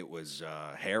 It was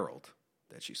Harold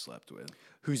that she slept with.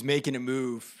 Who's making a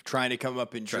move, trying to come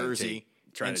up in Jersey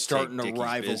and starting a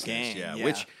rival gang. Yeah,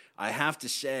 which I have to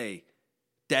say,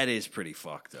 that is pretty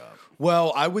fucked up.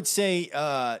 Well, I would say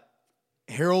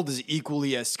Harold is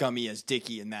equally as scummy as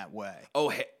Dickie in that way.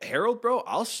 Oh, Harold, bro,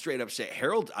 I'll straight up say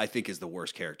Harold, I think, is the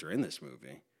worst character in this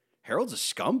movie. Harold's a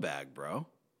scumbag, bro.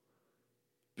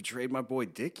 Betrayed my boy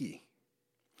Dickie.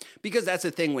 Because that's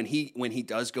the thing, when he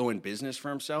does go in business for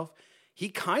himself, he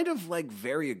kind of like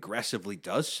very aggressively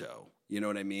does so. You know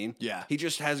what I mean? Yeah. He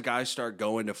just has guys start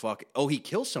going to fuck. Oh, he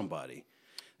kills somebody.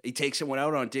 He takes someone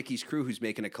out on Dickie's crew who's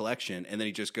making a collection, and then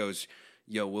he just goes,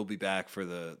 yo, we'll be back for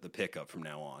the pickup from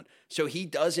now on. So he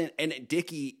doesn't, and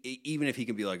Dickie, even if he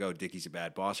can be like, oh, Dickie's a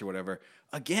bad boss or whatever,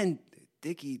 again,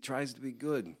 Dickie tries to be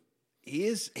good. He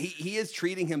is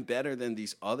treating him better than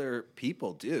these other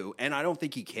people do, and I don't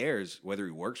think he cares whether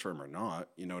he works for him or not.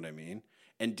 You know what I mean?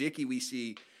 And Dickie, we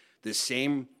see the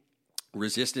same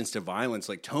resistance to violence.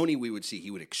 Like Tony, we would see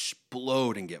he would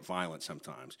explode and get violent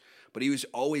sometimes. But he was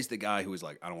always the guy who was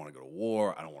like, I don't want to go to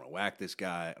war. I don't want to whack this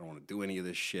guy. I don't want to do any of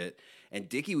this shit. And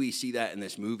Dickie, we see that in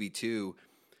this movie too,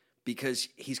 because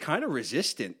he's kind of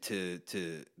resistant to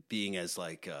being as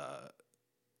like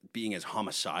being as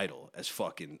homicidal as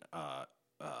fucking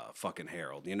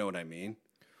Harold. You know what I mean?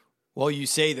 Well, you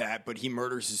say that, but he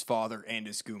murders his father and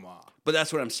his guma. But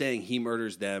that's what I'm saying. He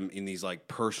murders them in these like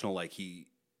personal, like he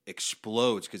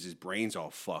explodes because his brain's all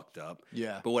fucked up.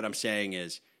 Yeah. But what I'm saying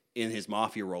is, in his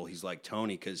mafia role, he's like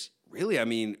Tony, because really, I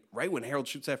mean, right when Harold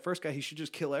shoots that first guy, he should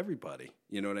just kill everybody.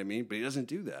 You know what I mean? But he doesn't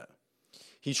do that.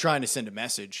 He's trying to send a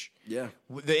message. Yeah.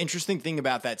 The interesting thing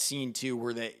about that scene too,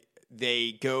 where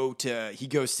he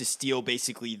goes to steal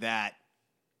basically that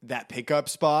pickup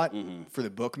spot for the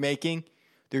bookmaking.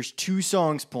 There's 2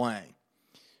 songs playing.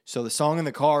 So the song in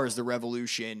the car is "The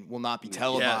Revolution Will Not Be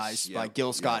Televised" by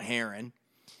Gil Scott-Heron.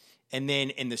 And then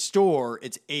in the store,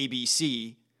 it's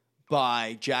ABC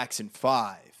by Jackson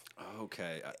 5.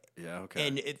 Okay. Okay.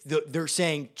 And they're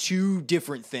saying 2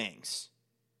 different things.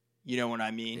 You know what I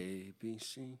mean?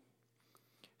 ABC.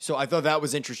 So I thought that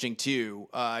was interesting too,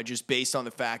 just based on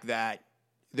the fact that,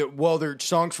 they're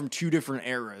songs from 2 different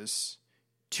eras,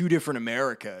 2 different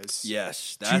Americas.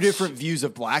 Yes. 2 different views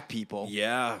of black people.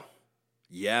 Yeah.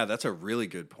 Yeah, that's a really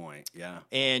good point. Yeah.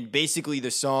 And basically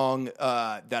the song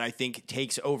that I think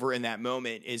takes over in that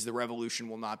moment is "The Revolution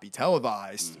Will Not Be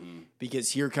Televised,"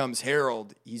 because here comes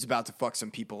Harold. He's about to fuck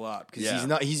some people up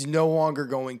because he's no longer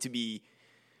going to be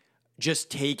just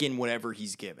taking whatever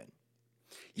he's given.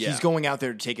 Yeah. He's going out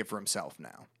there to take it for himself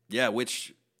now. Yeah,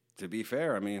 which, to be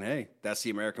fair, I mean, hey, that's the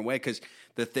American way. Because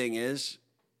the thing is,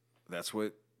 that's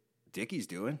what Dickie's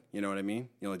doing. You know what I mean?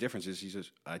 The only difference is he's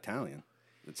just Italian.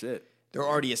 That's it. They're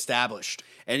already established.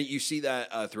 And you see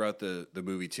that throughout the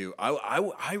movie, too.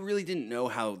 I really didn't know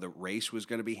how the race was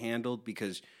going to be handled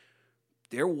because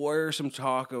there was some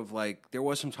talk of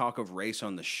race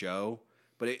on the show,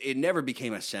 but it never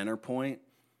became a center point.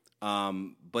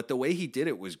 But the way he did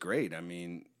it was great. I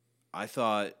mean, I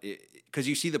thought, because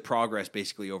you see the progress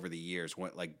basically over the years.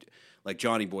 Like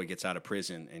Johnny Boy gets out of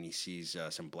prison and he sees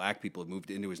some black people have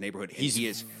moved into his neighborhood. And he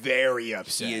is very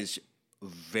upset. He is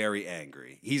very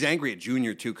angry. He's angry at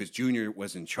Junior too because Junior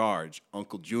was in charge,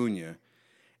 Uncle Junior,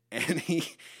 and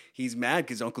he's mad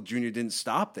because Uncle Junior didn't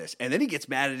stop this. And then he gets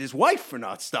mad at his wife for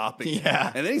not stopping.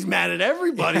 Yeah, and then he's mad at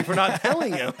everybody for not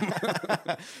telling him,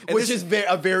 which is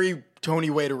a very Tony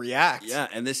way to react. Yeah,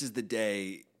 and this is the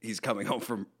day he's coming home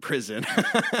from prison.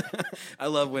 I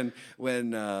love when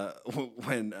Vera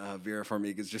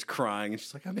Farmiga's just crying and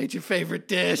she's like, "I made your favorite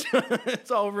dish.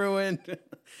 It's all ruined."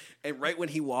 And right when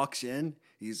he walks in,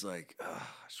 he's like, "I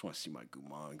just want to see my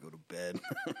Guma and go to bed."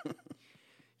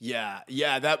 Yeah,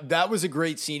 that was a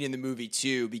great scene in the movie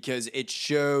too because it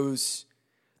shows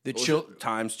the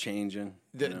times changing.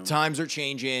 Times are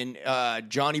changing.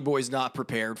 Johnny Boy's not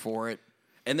prepared for it.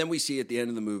 And then we see at the end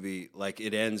of the movie, like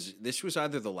it ends. This was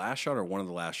either the last shot or one of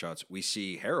the last shots. We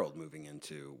see Harold moving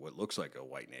into what looks like a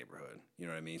white neighborhood. You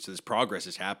know what I mean? So this progress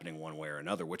is happening one way or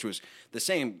another, which was the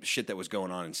same shit that was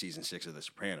going on in season 6 of The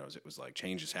Sopranos. It was like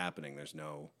change is happening. There's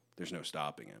no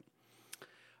stopping it.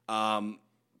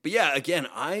 But yeah, again,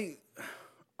 I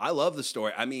love the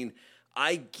story. I mean,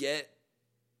 I get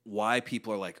why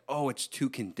people are like, "Oh, it's too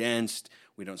condensed.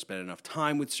 We don't spend enough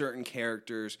time with certain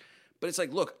characters." But it's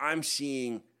like, look, I'm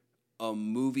seeing a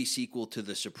movie sequel to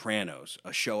The Sopranos,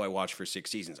 a show I watched for 6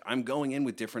 seasons. I'm going in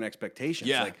with different expectations.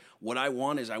 Yeah. Like, what I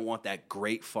want is I want that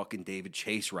great fucking David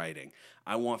Chase writing.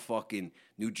 I want fucking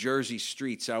New Jersey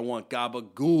streets. I want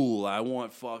gabagool. I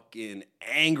want fucking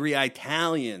angry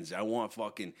Italians. I want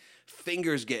fucking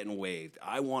fingers getting waved.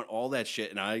 I want all that shit,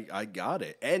 and I got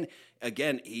it. And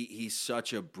again, he's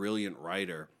such a brilliant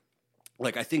writer.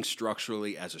 Like, I think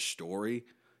structurally as a story,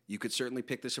 you could certainly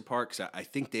pick this apart because I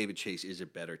think David Chase is a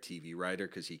better TV writer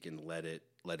because he can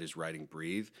let his writing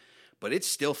breathe. But it's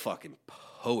still fucking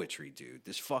poetry, dude.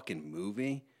 This fucking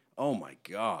movie, oh my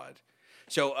God.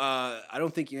 So I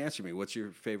don't think you answered me. What's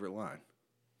your favorite line?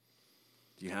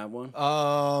 Do you have one?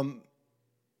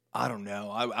 I don't know.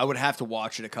 I would have to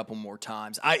watch it a couple more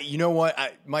times. You know what?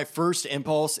 My first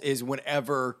impulse is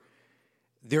whenever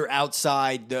they're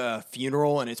outside the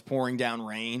funeral and it's pouring down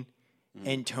rain.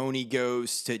 And Tony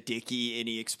goes to Dickie and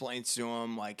he explains to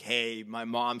him, like, "Hey, my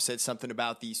mom said something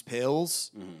about these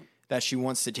pills that she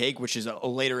wants to take," which is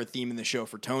later a theme in the show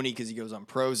for Tony because he goes on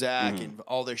Prozac and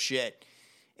all this shit.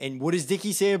 And what does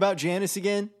Dickie say about Janice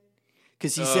again?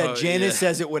 Because he said Janice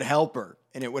says it would help her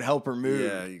and it would help her mood.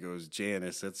 Yeah, he goes,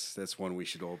 "Janice, that's one we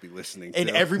should all be listening to." And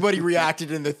everybody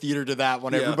reacted in the theater to that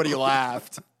one. Yeah. Everybody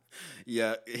laughed.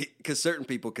 Yeah, because certain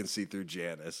people can see through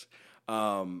Janice.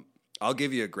 I'll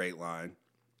give you a great line.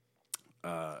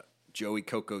 Joey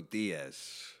Coco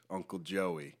Diaz, Uncle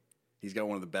Joey. He's got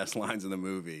one of the best lines in the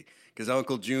movie because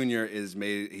Uncle Junior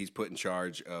he's put in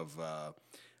charge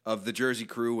of the Jersey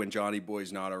crew when Johnny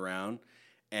Boy's not around,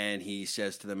 and he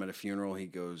says to them at a funeral, he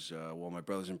goes, "Well, my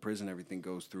brother's in prison. Everything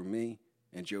goes through me."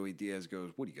 And Joey Diaz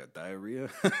goes, "What, do you got diarrhea?"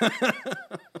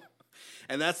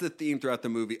 And that's the theme throughout the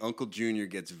movie. Uncle Junior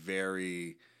gets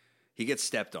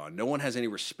stepped on. No one has any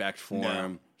respect for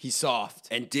him. He's soft.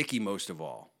 And Dickie most of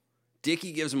all.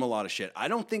 Dickie gives him a lot of shit. I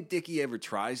don't think Dickie ever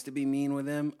tries to be mean with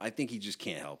him. I think he just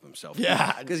can't help himself.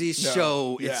 Yeah. Because he's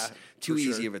it's too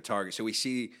easy of a target. So we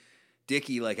see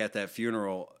Dickie, like at that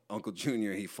funeral, Uncle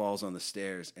Junior, he falls on the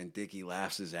stairs, and Dickie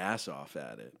laughs his ass off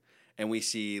at it. And we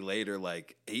see later,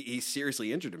 like, he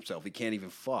seriously injured himself. He can't even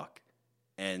fuck.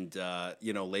 And,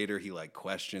 later he, like,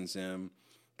 questions him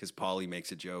because Paulie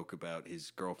makes a joke about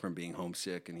his girlfriend being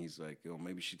homesick, and he's like,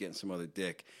 maybe she's getting some other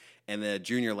dick. And the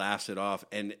Junior laughs it off,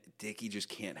 and Dickie just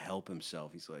can't help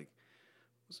himself. He's like,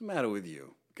 what's the matter with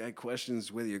you? Guy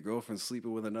questions whether your girlfriend's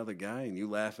sleeping with another guy, and you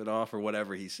laugh it off or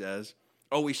whatever he says.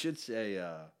 Oh, we should say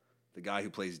the guy who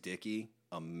plays Dickie,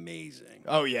 amazing.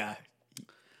 Oh, yeah.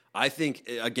 I think,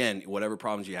 again, whatever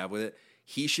problems you have with it,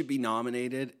 he should be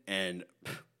nominated, and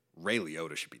Ray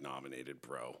Liotta should be nominated,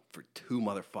 bro, for 2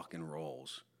 motherfucking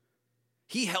roles.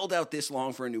 He held out this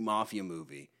long for a new Mafia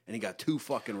movie, and he got 2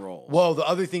 fucking roles. Well, the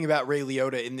other thing about Ray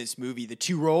Liotta in this movie, the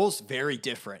 2 roles, very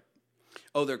different.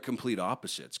 Oh, they're complete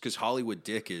opposites, because Hollywood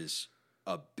Dick is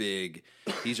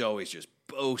he's always just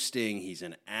boasting, he's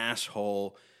an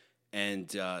asshole,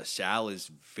 and Sal is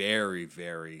very,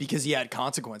 very... Because he had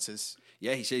consequences.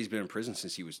 Yeah, he said he's been in prison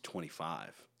since he was 25.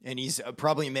 And he's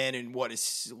probably a man in,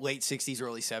 his late 60s,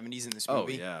 early 70s in this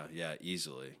movie? Oh, yeah,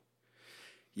 easily.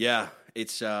 Yeah,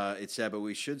 it's sad, but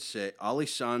we should say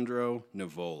Alessandro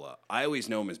Nivola. I always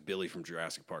know him as Billy from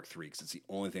Jurassic Park 3 because it's the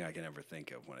only thing I can ever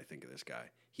think of when I think of this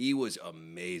guy. He was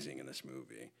amazing in this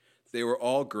movie. They were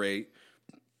all great.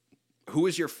 Who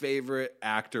is your favorite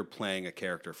actor playing a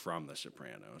character from The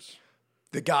Sopranos?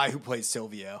 The guy who played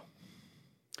Silvio.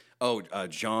 Oh,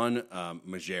 John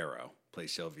Maggiaro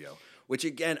plays Silvio, which,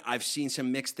 again, I've seen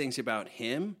some mixed things about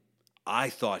him. I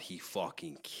thought he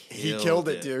fucking killed it. He killed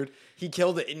it, dude. He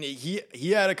killed it. And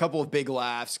he had a couple of big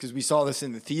laughs because we saw this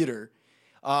in the theater.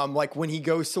 Like when he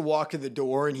goes to walk to the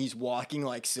door and he's walking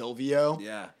like Silvio.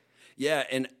 Yeah. Yeah,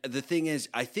 and the thing is,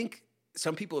 I think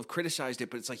some people have criticized it,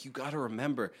 but it's like, you got to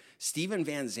remember, Steven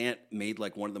Van Zandt made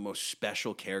like one of the most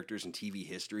special characters in TV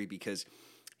history because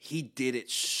he did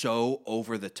it so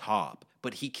over the top,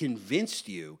 but he convinced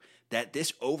you that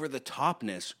this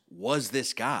over-the-topness was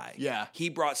this guy. Yeah. He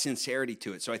brought sincerity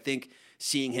to it. So I think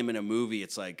seeing him in a movie,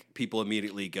 it's like people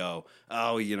immediately go,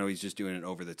 oh, he's just doing an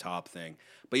over-the-top thing.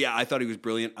 But yeah, I thought he was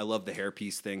brilliant. I love the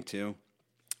hairpiece thing too.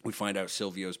 We find out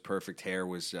Silvio's perfect hair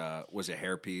was a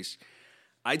hairpiece.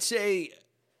 I'd say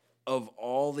of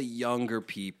all the younger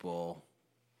people,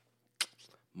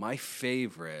 my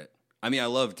favorite, I mean, I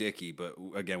love Dickie, but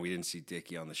again, we didn't see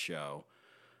Dickie on the show.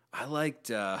 I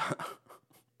liked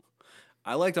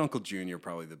Uncle Junior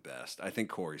probably the best. I think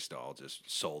Corey Stoll just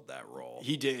sold that role.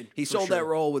 He did. He sold that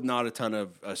role with not a ton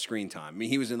of screen time. I mean,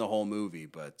 he was in the whole movie,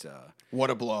 but... what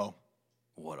a blow.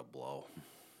 What a blow.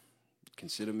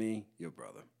 Consider me your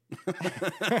brother.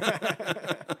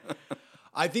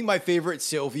 I think my favorite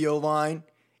Silvio line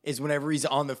is whenever he's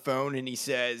on the phone and he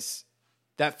says,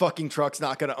 that fucking truck's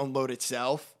not going to unload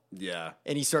itself. Yeah.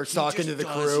 And he starts talking to the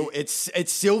crew. It's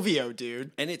Silvio,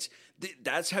 dude. And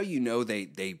that's how you know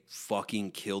they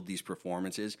fucking killed these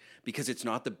performances, because it's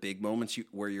not the big moments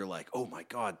where you're like, oh my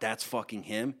God, that's fucking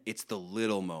him. It's the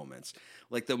little moments.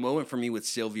 Like the moment for me with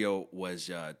Silvio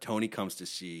was Tony comes to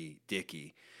see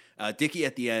Dickie. Dickie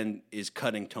at the end is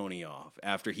cutting Tony off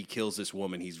after he kills this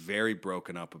woman. He's very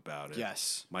broken up about it.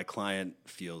 Yes. My client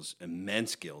feels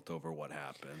immense guilt over what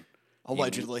happened.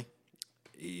 Allegedly.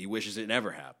 He wishes it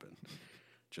never happened.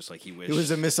 Just like he wished. It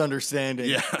was a misunderstanding.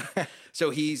 Yeah.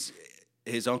 So his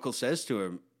uncle says to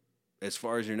him, as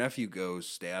far as your nephew goes,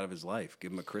 stay out of his life.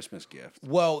 Give him a Christmas gift.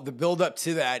 Well, the build up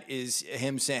to that is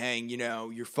him saying,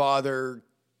 your father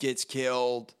gets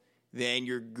killed, then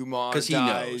your Gumar dies. Because he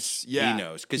knows. Yeah. He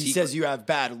knows. He says you have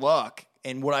bad luck.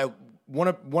 And one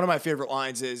of my favorite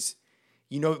lines is,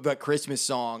 that Christmas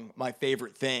song, My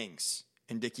Favorite Things.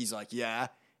 And Dickie's like, yeah.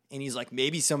 And he's like,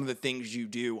 maybe some of the things you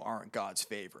do aren't God's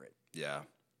favorite. Yeah.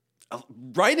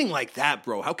 Writing like that,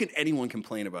 bro. How can anyone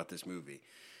complain about this movie?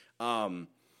 But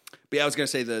yeah, I was going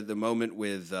to say the moment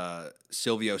with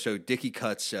Silvio. So Dickie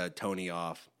cuts Tony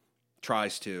off,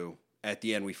 tries to. At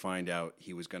the end, we find out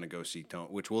he was going to go see Tony,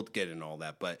 which we'll get into all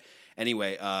that. But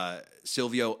anyway,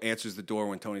 Silvio answers the door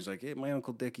when Tony's like, hey, my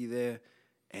Uncle Dickie there.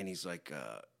 And he's like,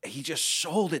 he just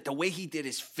sold it. The way he did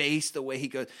his face, the way he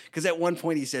goes. Because at one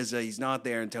point he says he's not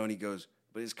there, and Tony goes,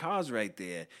 but his car's right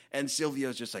there. And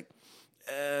Silvio's just like,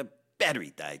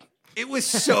 battery died. It was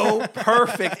so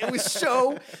perfect. It was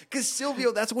so, because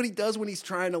Silvio, that's what he does when he's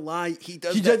trying to lie. He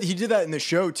did that in the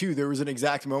show too. There was an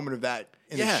exact moment of that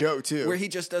in the show too, where he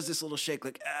just does this little shake,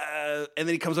 like, and then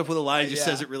he comes up with a line and just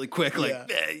says it really quick, like,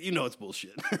 it's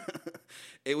bullshit.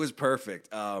 It was perfect.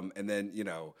 And then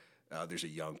there's a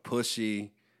young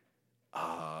pussy.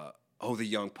 The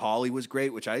young Paulie was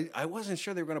great, which I wasn't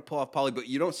sure they were going to pull off Paulie, but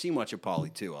you don't see much of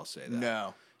Paulie too. I'll say that.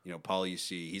 No. You know, Paulie, you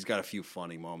see, he's got a few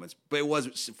funny moments, but it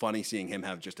was funny seeing him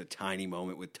have just a tiny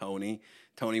moment with Tony.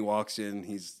 Tony walks in,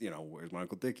 he's, where's my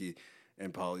Uncle Dickie?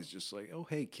 And Paulie's just like, oh,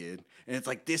 hey, kid. And it's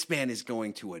like, this man is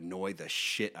going to annoy the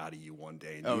shit out of you one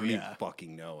day, and you don't even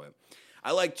fucking know it.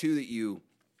 I like, too, that you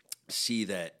see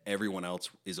that everyone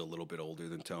else is a little bit older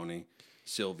than Tony.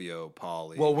 Silvio,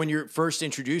 Paulie. Well, when you're first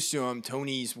introduced to him,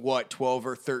 Tony's 12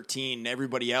 or 13, and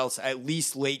everybody else at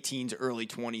least late teens, early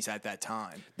 20s at that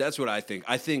time. That's what I think.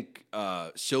 I think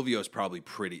Silvio's probably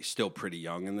still pretty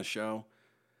young in the show,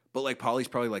 but like Paulie's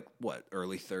probably like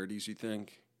early 30s. You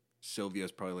think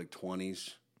Silvio's probably like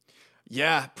 20s?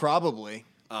 Yeah, probably.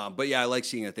 But yeah, I like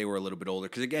seeing that they were a little bit older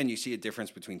because again, you see a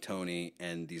difference between Tony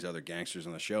and these other gangsters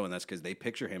on the show, and that's because they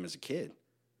picture him as a kid.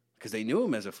 Because they knew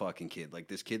him as a fucking kid. Like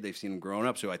this kid, they've seen him growing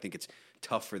up, so I think it's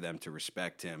tough for them to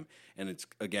respect him. And it's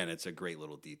a great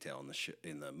little detail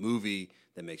in the movie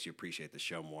that makes you appreciate the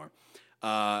show more.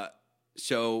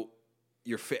 So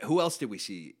who else did we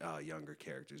see younger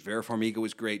characters? Vera Farmiga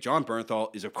was great. John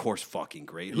Bernthal is, of course, fucking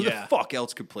great. Who the fuck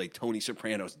else could play Tony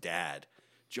Soprano's dad?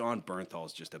 John Bernthal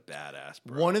is just a badass,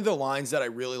 bro. One of the lines that I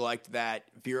really liked that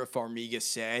Vera Farmiga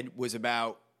said was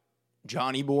about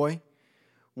Johnny Boy.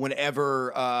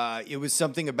 Whenever it was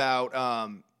something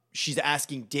about she's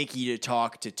asking Dickie to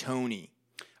talk to Tony.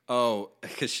 Oh,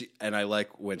 and I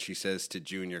like when she says to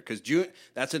Junior, because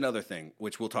that's another thing,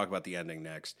 which we'll talk about the ending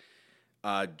next.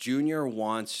 Junior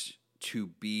wants to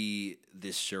be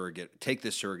take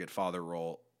this surrogate father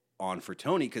role on for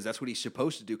Tony, because that's what he's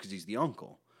supposed to do, because he's the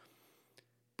uncle.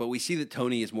 But we see that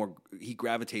Tony he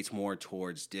gravitates more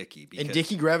towards Dickie. And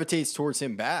Dickie gravitates towards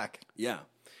him back. Yeah.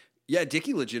 Yeah,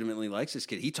 Dickie legitimately likes this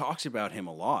kid. He talks about him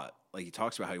a lot. Like, he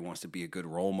talks about how he wants to be a good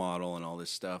role model and all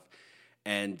this stuff.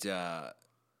 And,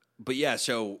 but yeah,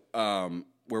 so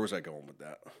where was I going with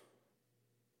that?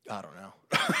 I don't know.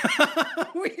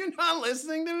 Were you not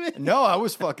listening to me? No, I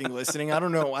was fucking listening. I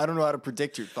don't know how to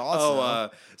predict your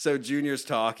thoughts. So Junior's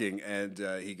talking, and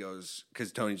he goes,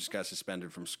 because Tony just got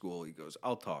suspended from school. He goes,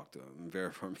 I'll talk to him. And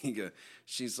Vera Farmiga,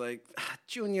 she's like,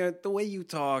 Junior, the way you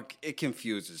talk, it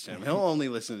confuses him. He'll only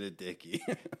listen to Dickie.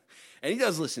 And he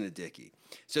does listen to Dickie.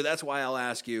 So that's why I'll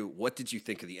ask you, what did you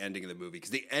think of the ending of the movie? Because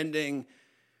the ending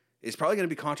is probably going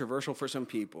to be controversial for some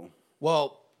people.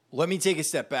 Well, let me take a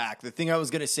step back. The thing I was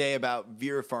going to say about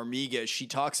Vera Farmiga, she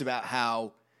talks about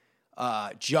how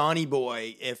Johnny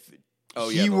Boy, if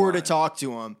he were to talk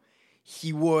to him,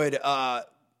 he would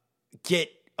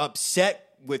get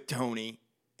upset with Tony,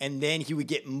 and then he would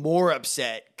get more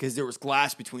upset because there was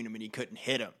glass between him and he couldn't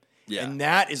hit him. Yeah. And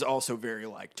that is also very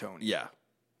like Tony. Yeah.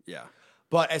 Yeah.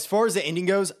 But as far as the ending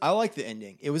goes, I like the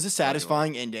ending. It was a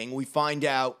satisfying ending. We find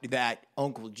out that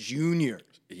Uncle Junior...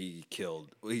 He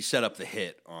set up the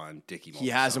hit on Dickie Moltisanti. He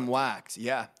has him whacked,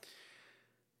 yeah.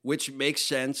 Which makes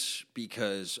sense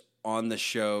because on the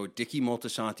show, Dickie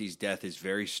Moltisanti's death is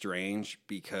very strange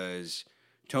because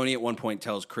Tony at one point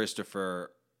tells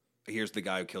Christopher, here's the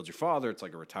guy who killed your father. It's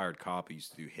like a retired cop who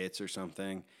used to do hits or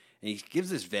something. And he gives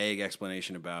this vague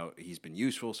explanation about he's been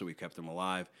useful, so we kept him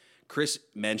alive. Chris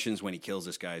mentions when he kills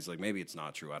this guy, he's like, maybe it's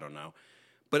not true, I don't know.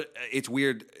 But it's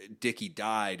weird, Dickie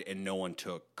died and no one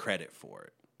took credit for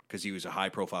it because he was a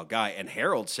high-profile guy. And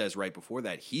Harold says right before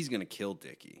that he's going to kill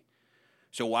Dickie.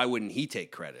 So why wouldn't he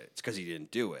take credit? It's because he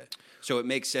didn't do it. So it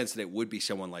makes sense that it would be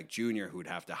someone like Junior who would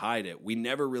have to hide it. We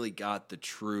never really got the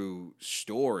true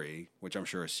story, which I'm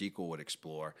sure a sequel would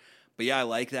explore. But yeah, I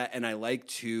like that. And I like,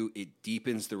 too, it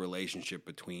deepens the relationship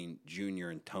between Junior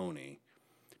and Tony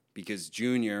because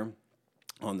Junior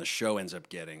on the show ends up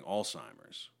getting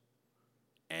Alzheimer's.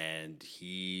 And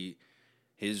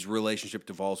his relationship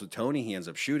devolves with Tony. He ends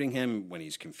up shooting him when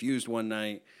he's confused one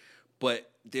night.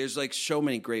 But there's like so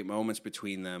many great moments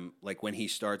between them. Like when he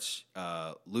starts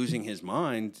losing his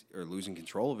mind or losing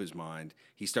control of his mind,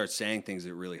 he starts saying things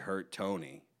that really hurt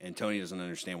Tony. And Tony doesn't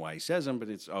understand why he says them, but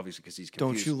it's obviously because he's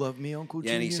confused. Don't you love me, Uncle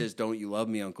Junior? Yeah, and he says, don't you love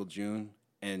me, Uncle June?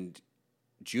 And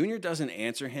Junior doesn't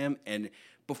answer him. And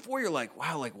before you're like,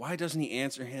 wow, like why doesn't he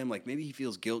answer him? Like maybe he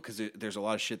feels guilt because there's a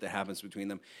lot of shit that happens between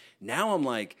them. Now I'm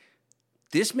like,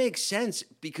 this makes sense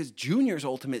because Junior's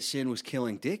ultimate sin was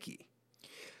killing Dickie.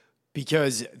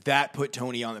 Because that put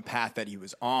Tony on the path that he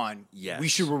was on. Yes. We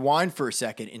should rewind for a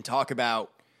second and talk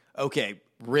about, okay,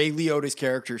 Ray Liotta's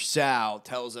character, Sal,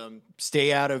 tells him,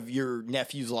 stay out of your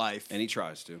nephew's life. And he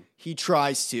tries to. He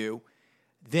tries to.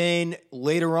 Then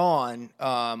later on,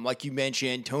 like you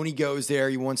mentioned, Tony goes there.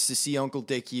 He wants to see Uncle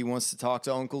Dickie. He wants to talk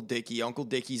to Uncle Dickie. Uncle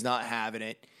Dickie's not having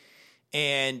it.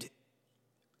 And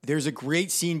there's a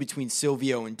great scene between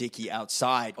Silvio and Dickie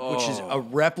outside, which is a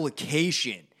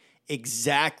replication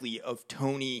exactly of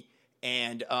Tony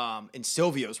and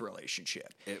Silvio's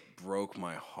relationship. It broke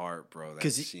my heart, bro,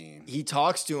 that scene. He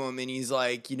talks to him and he's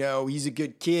like, he's a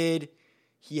good kid.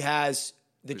 He has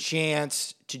the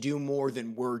chance to do more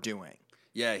than we're doing.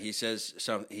 Yeah, he says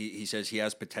he says he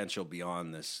has potential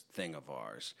beyond this thing of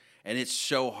ours. And it's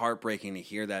so heartbreaking to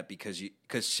hear that because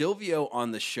Silvio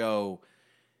on the show,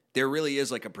 there really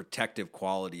is like a protective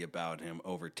quality about him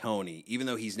over Tony, even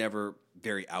though he's never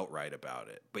very outright about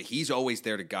it. But he's always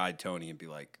there to guide Tony and be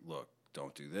like, look,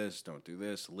 don't do this,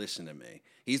 listen to me.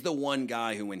 He's the one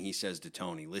guy who, when he says to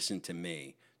Tony, listen to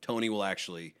me, Tony will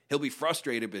he'll be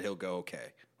frustrated, but he'll go,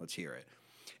 okay, let's hear it.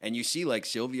 And you see, like,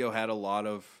 Silvio had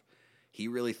he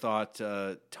really thought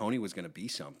Tony was going to be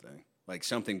something, like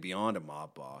something beyond a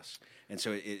mob boss. And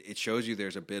so it shows you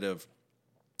there's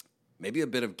maybe a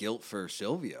bit of guilt for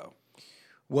Silvio.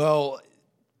 Well,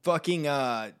 fucking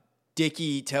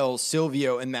Dickie tells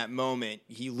Silvio in that moment,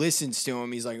 he listens to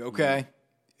him, he's like, okay,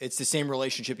 it's the same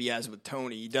relationship he has with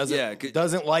Tony. He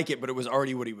doesn't like it, but it was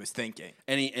already what he was thinking.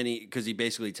 And because he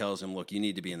basically tells him, look, you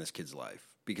need to be in this kid's life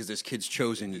because this kid's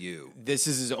chosen you. This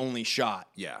is his only shot.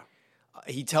 Yeah.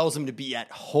 He tells him to be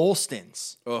at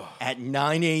Holston's at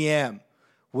 9 a.m.,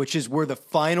 which is where the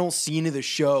final scene of the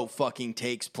show fucking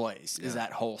takes place, is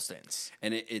at Holston's.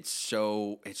 And it's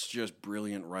just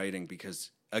brilliant writing because,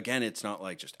 again, it's not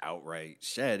like just outright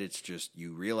said. It's just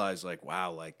you realize, like,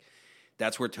 wow, like,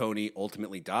 that's where Tony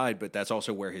ultimately died, but that's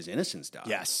also where his innocence died.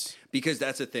 Yes. Because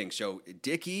that's the thing. So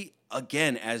Dickie,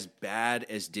 again, as bad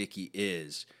as Dickie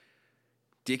is,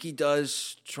 Dickie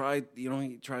does try,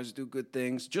 he tries to do good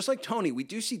things. Just like Tony. We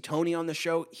do see Tony on the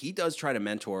show. He does try to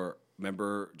mentor,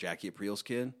 remember Jackie April's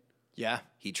kid? Yeah.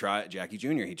 Jackie Jr.,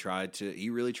 he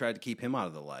really tried to keep him out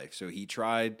of the life. So he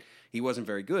wasn't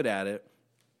very good at it.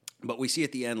 But we see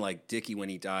at the end, like, Dickie, when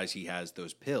he dies, he has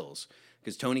those pills.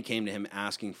 Because Tony came to him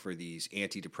asking for these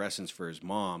antidepressants for his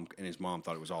mom, and his mom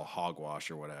thought it was all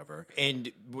hogwash or whatever.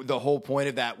 And the whole point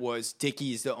of that was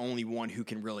Dickie is the only one who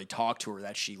can really talk to her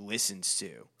that she listens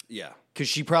to. Yeah. Because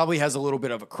she probably has a little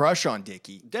bit of a crush on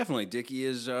Dickie. Definitely. Dickie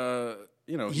is,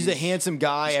 he's a handsome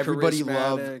guy. Everybody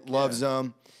loves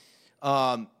him.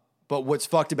 But what's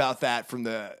fucked about that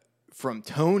from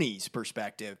Tony's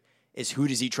perspective is who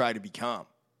does he try to become?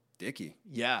 Dickie.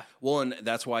 Yeah. Well, and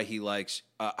that's why he likes,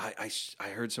 I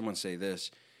heard someone say this,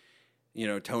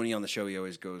 Tony on the show, he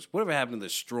always goes, whatever happened to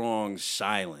the strong,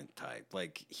 silent type?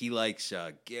 Like, he likes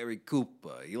Gary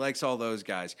Cooper. He likes all those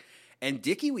guys. And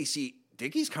Dickie, we see,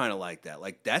 Dickie's kind of like that.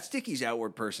 Like, that's Dickie's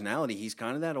outward personality. He's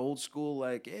kind of that old school,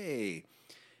 like, hey.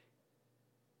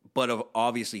 But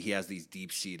obviously he has these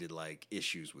deep-seated, like,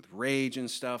 issues with rage and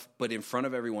stuff. But in front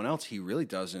of everyone else, he really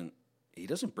doesn't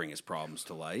bring his problems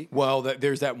to light. Well,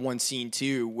 there's that one scene,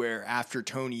 too, where after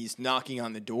Tony's knocking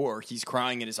on the door, he's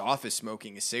crying in his office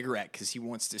smoking a cigarette because he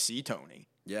wants to see Tony.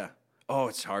 Yeah. Oh,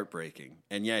 it's heartbreaking.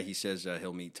 And, yeah, he says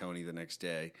he'll meet Tony the next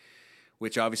day,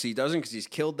 which obviously he doesn't because he's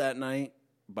killed that night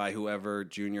by whoever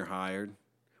Junior hired,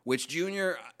 which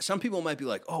Junior, some people might be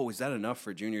like, oh, is that enough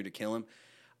for Junior to kill him?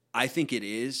 I think it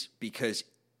is because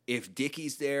if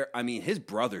Dickie's there, I mean, his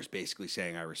brother's basically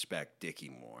saying I respect Dickie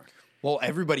more. Well,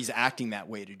 everybody's acting that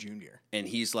way to Junior. And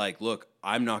he's like, look,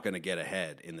 I'm not going to get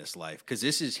ahead in this life. Because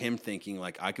this is him thinking,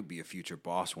 like, I could be a future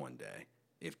boss one day.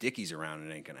 If Dickie's around,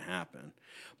 it ain't going to happen.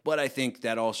 But I think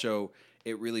that also,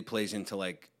 it really plays into,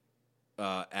 like,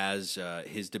 as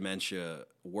his dementia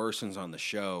worsens on the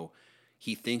show,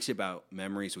 he thinks about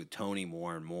memories with Tony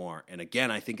more and more. And again,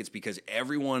 I think it's because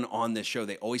everyone on this show,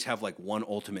 they always have, like, one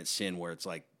ultimate sin where it's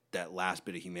like that last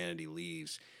bit of humanity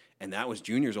leaves. And that was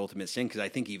Junior's ultimate sin because I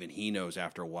think even he knows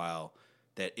after a while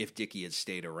that if Dickie had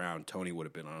stayed around, Tony would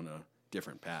have been on a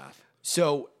different path.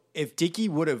 So if Dickie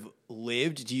would have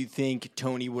lived, do you think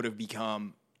Tony would have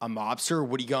become a mobster?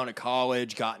 Would he gone to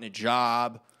college, gotten a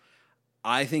job?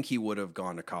 I think he would have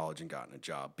gone to college and gotten a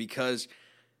job because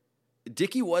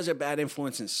Dickie was a bad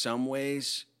influence in some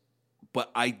ways, but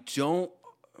I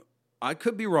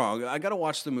could be wrong. I got to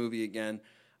watch the movie again.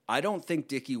 I don't think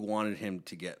Dickie wanted him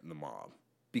to get in the mob.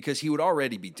 Because he would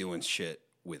already be doing shit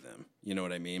with him. You know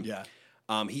what I mean? Yeah.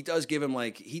 He does give him,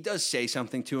 like, he does say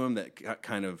something to him that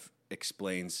kind of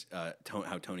explains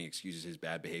how Tony excuses his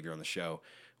bad behavior on the show.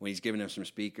 When he's giving him some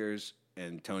speakers,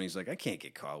 and Tony's like, I can't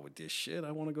get caught with this shit.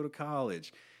 I want to go to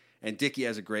college. And Dickie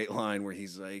has a great line where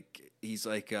he's like, you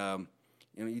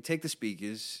take the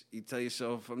speakers, you tell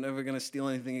yourself, I'm never going to steal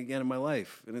anything again in my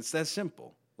life. And it's that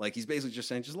simple. Like, he's basically just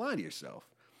saying, just lie to yourself.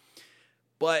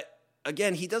 But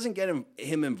again, he doesn't get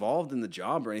him involved in the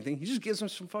job or anything. He just gives him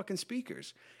some fucking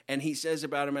speakers. And he says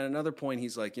about him at another point,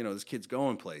 he's like, this kid's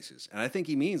going places. And I think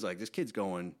he means like this kid's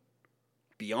going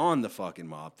beyond the fucking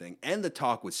mob thing and the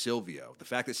talk with Silvio. The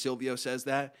fact that Silvio says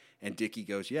that and Dickie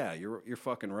goes, yeah, you're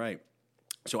fucking right.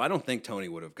 So I don't think Tony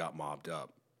would have got mobbed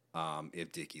up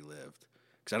if Dickie lived.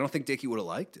 Because I don't think Dickie would have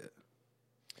liked it.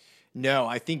 No,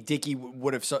 I think Dickie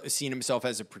would have seen himself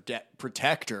as a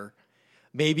protector,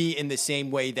 maybe in the same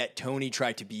way that Tony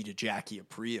tried to be to Jackie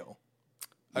Aprile.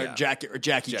 Yeah. Or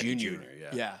Jackie Jr.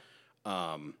 Yeah.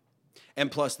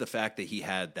 And plus the fact that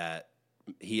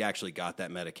he actually got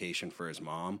that medication for his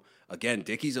mom. Again,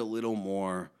 Dickie's a little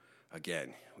more, we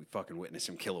fucking witnessed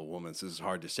him kill a woman, so this is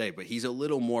hard to say, but he's a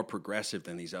little more progressive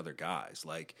than these other guys.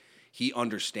 Like, he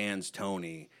understands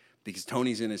Tony because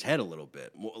Tony's in his head a little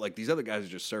bit. Like, these other guys are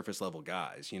just surface level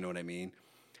guys, you know what I mean?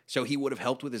 So he would have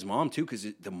helped with his mom, too, because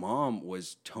the mom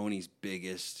was Tony's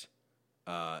biggest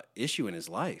issue in his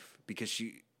life because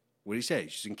what do you say?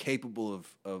 She's incapable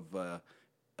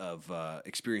of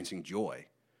experiencing joy.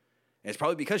 And it's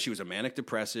probably because she was a manic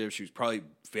depressive. She was probably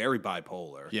very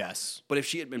bipolar. Yes. But if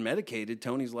she had been medicated,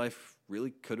 Tony's life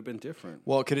really could have been different.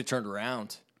 Well, it could have turned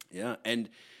around. Yeah. And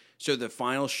so the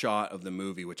final shot of the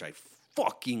movie, which I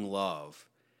fucking love,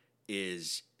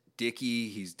 is Dickie,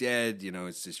 he's dead,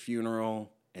 it's his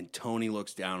funeral, and Tony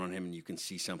looks down on him, and you can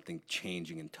see something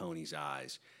changing in Tony's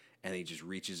eyes. And he just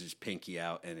reaches his pinky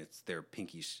out, and it's their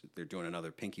pinkies. They're doing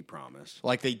another pinky promise,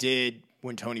 like they did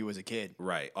when Tony was a kid.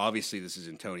 Right. Obviously, this is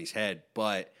in Tony's head,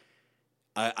 but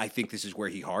I think this is where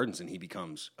he hardens and he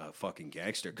becomes a fucking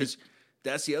gangster. Because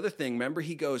that's the other thing. Remember,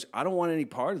 he goes, "I don't want any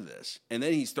part of this," and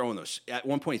then he's throwing those. At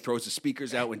one point, he throws the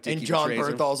speakers out when Dickie and John betrays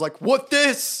him. Bernthal's like, "What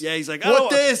this? Yeah, he's like, what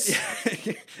this?"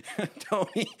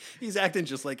 Tony, he's acting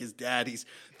just like his dad. He's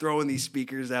throwing these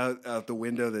speakers out the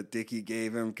window that Dickie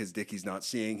gave him because Dickie's not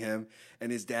seeing him.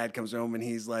 And his dad comes home and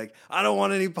he's like, "I don't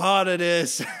want any part of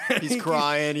this." He's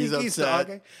crying. He's upset.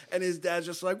 Talking, and his dad's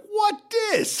just like, "What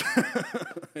this?"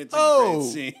 It's a great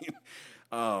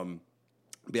scene.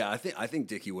 Yeah, I think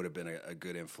Dickie would have been a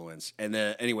good influence. And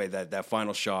then anyway, that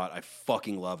final shot, I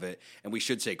fucking love it. And we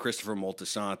should say Christopher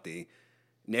Moltisanti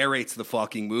narrates the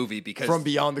fucking movie because from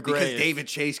beyond the grave. Because David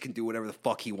Chase can do whatever the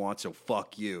fuck he wants, so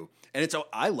fuck you. And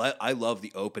I love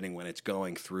the opening when it's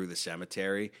going through the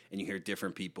cemetery and you hear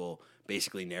different people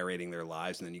basically narrating their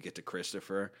lives, and then you get to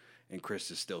Christopher, and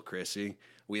Chris is still Chrissy.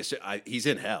 He's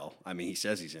in hell. I mean, he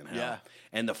says he's in hell. Yeah.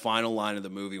 And the final line of the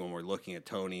movie when we're looking at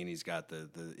Tony and he's got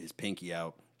his pinky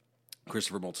out,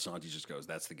 Christopher Moltisanti just goes,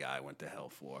 "That's the guy I went to hell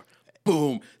for."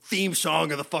 Boom! Theme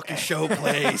song of the fucking show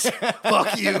plays.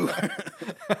 Fuck you.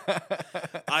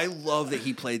 I love that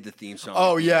he played the theme song.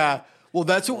 Oh, yeah. Well,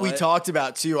 that's what we talked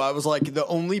about, too. I was like, the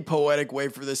only poetic way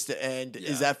for this to end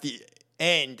is at the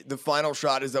end. The final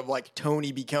shot is of, like,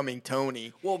 Tony becoming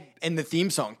Tony. Well, and the theme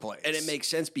song plays. And it makes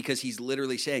sense because he's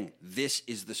literally saying, this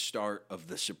is the start of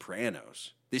The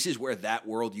Sopranos. This is where that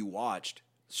world you watched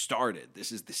started.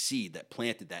 This is the seed that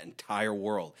planted that entire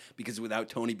world. Because without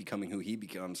Tony becoming who he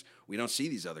becomes, we don't see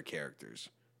these other characters.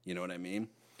 You know what I mean?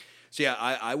 So yeah,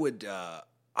 I would.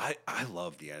 I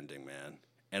love the ending, man,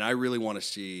 and I really want to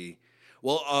see.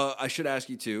 Well, I should ask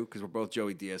you too, because we're both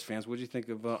Joey Diaz fans. What did you think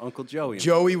of Uncle Joey?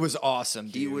 Joey was awesome.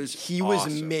 Dude. He was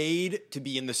awesome. Made to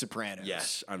be in The Sopranos.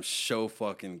 Yes, I'm so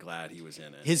fucking glad he was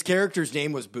in it. His character's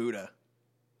name was Buddha.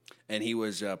 And he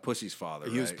was Pussy's father,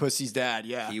 He was Pussy's dad,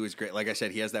 yeah. He was great. Like I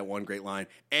said, he has that one great line.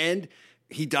 And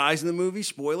he dies in the movie,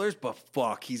 spoilers, but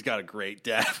fuck, he's got a great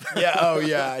death. Yeah, oh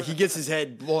yeah. He gets his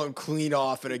head blown clean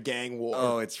off in a gang war.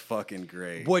 Oh, it's fucking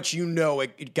great. But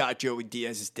it got Joey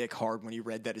Diaz's dick hard when he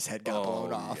read that his head got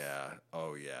blown off. Yeah.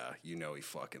 Oh, yeah. You know he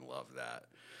fucking loved that.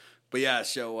 But yeah,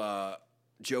 so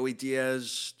Joey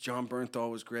Diaz, John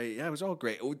Bernthal was great. Yeah, it was all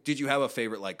great. Did you have a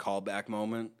favorite, like, callback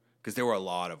moment? Because there were a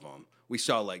lot of them. We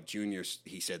saw, like, Junior,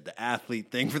 he said the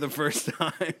athlete thing for the first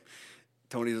time.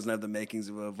 Tony doesn't have the makings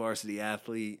of a varsity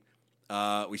athlete.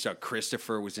 We saw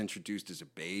Christopher was introduced as a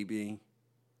baby.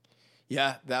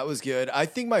 Yeah, that was good. I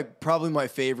think probably my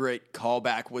favorite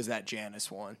callback was that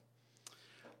Janice one.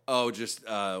 Oh, just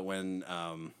when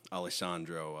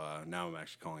Alessandro, now I'm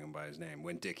actually calling him by his name,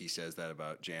 when Dickie says that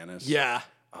about Janice. Yeah.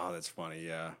 Oh, that's funny,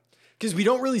 yeah. Because we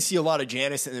don't really see a lot of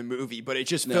Janice in the movie, but it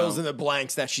just fills in the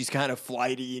blanks that she's kind of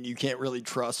flighty and you can't really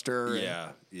trust her.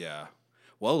 Yeah.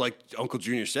 Well, like Uncle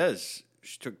Junior says,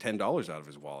 she took $10 out of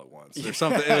his wallet once or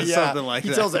something. It was something like that.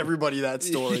 He tells everybody that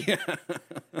story. Yeah.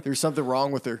 There's something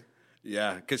wrong with her.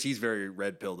 Yeah, because he's very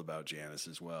red-pilled about Janice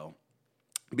as well.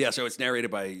 But yeah, so it's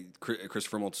narrated by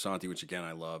Christopher Moltisanti, which again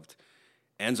I loved.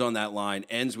 ends on that line,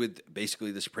 ends with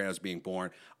basically The Sopranos being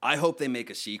born. I hope they make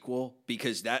a sequel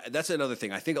because that's another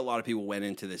thing. I think a lot of people went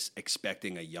into this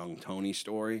expecting a young Tony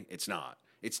story. It's not.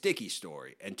 It's Dickie's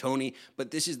story. And Tony,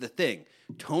 but this is the thing.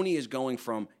 Tony is going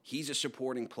from he's a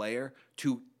supporting player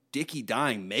to Dickie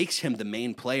dying makes him the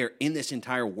main player in this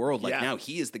entire world. Like now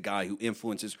he is the guy who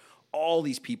influences all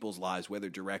these people's lives, whether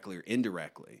directly or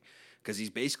indirectly, because he's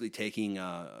basically taking,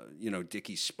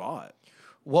 Dickie's spot.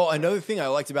 Well, another thing I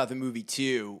liked about the movie,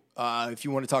 too, if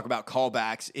you want to talk about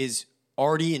callbacks, is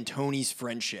Artie and Tony's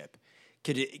friendship.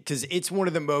 Because it's one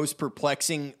of the most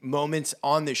perplexing moments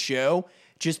on the show,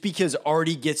 just because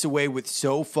Artie gets away with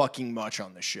so fucking much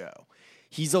on the show.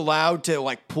 He's allowed to,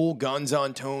 like, pull guns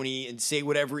on Tony and say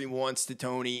whatever he wants to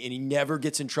Tony, and he never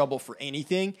gets in trouble for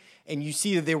anything. And you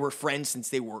see that they were friends since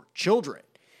they were children.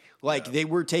 Like, they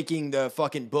were taking the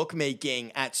fucking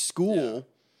bookmaking at school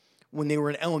when they were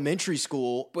in elementary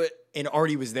school, and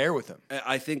Artie was there with him.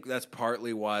 I think that's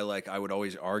partly why, like, I would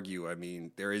always argue, I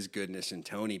mean, there is goodness in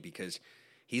Tony because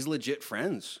he's legit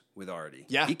friends with Artie.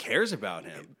 Yeah. He cares about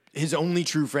him. His only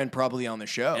true friend probably on the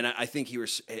show. And I think you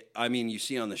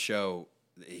see on the show,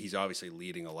 he's obviously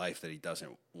leading a life that he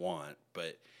doesn't want,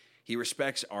 but he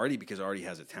respects Artie because Artie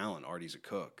has a talent. Artie's a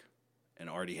cook. And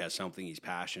Artie has something he's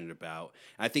passionate about.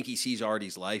 And I think he sees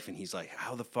Artie's life and he's like,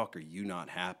 how the fuck are you not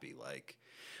happy? Like,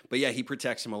 but yeah, he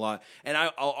protects him a lot. And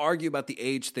I'll argue about the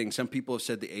age thing. Some people have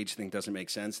said the age thing doesn't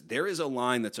make sense. There is a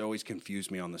line that's always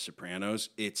confused me on The Sopranos.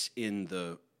 It's in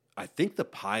the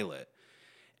pilot.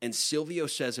 And Silvio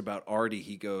says about Artie,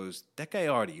 he goes, that guy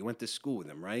Artie, you went to school with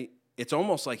him, right? It's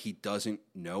almost like he doesn't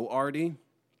know Artie,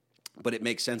 but it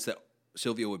makes sense that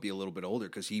Silvio would be a little bit older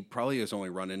because he probably has only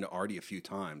run into Artie a few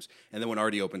times. And then when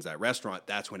Artie opens that restaurant,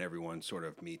 that's when everyone sort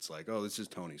of meets like, oh, this is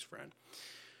Tony's friend.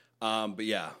 But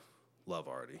yeah, love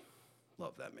Artie.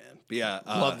 Love that man. But yeah.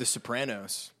 Love The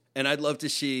Sopranos. And I'd love to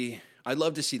see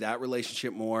that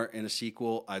relationship more in a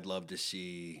sequel. I'd love to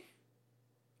see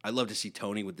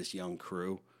Tony with this young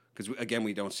crew. Because, again,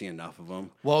 we don't see enough of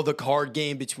them. Well, the card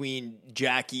game between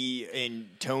Jackie and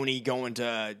Tony going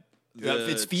to...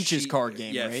 it's Feech's card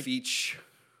game, right? Yeah,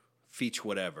 Feech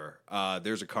whatever.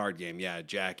 There's a card game, yeah,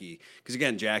 Jackie. Because,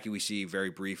 again, Jackie we see very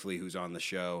briefly who's on the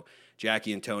show.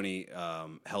 Jackie and Tony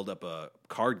held up a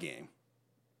card game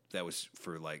that was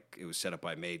it was set up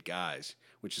by made guys,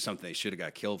 which is something they should have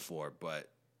got killed for, but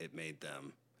it made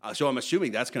them... so I'm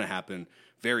assuming that's going to happen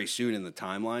very soon in the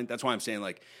timeline. That's why I'm saying,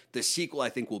 like, the sequel, I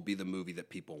think, will be the movie that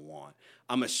people want.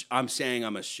 I'm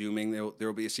assuming there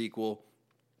will be a sequel.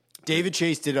 David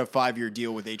Chase did a 5-year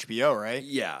deal with HBO, right?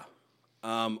 Yeah.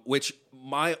 Which,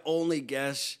 my only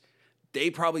guess, they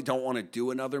probably don't want to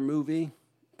do another movie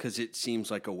because it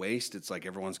seems like a waste. It's like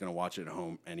everyone's going to watch it at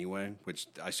home anyway, which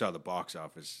I saw the box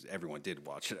office. Everyone did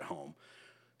watch it at home.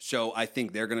 So I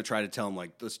think they're going to try to tell them,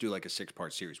 like, let's do like a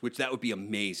 6-part series, which that would be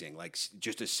amazing. Like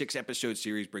just a 6-episode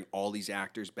series, bring all these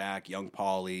actors back, young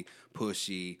Paulie,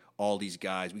 Pussy, all these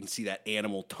guys. We can see that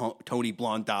animal Tony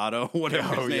Blondato,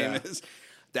 whatever his name is.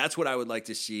 That's what I would like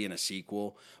to see in a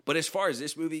sequel. But as far as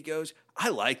this movie goes, I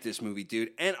like this movie,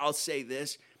 dude. And I'll say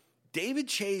this, David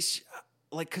Chase,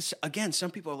 like, because again,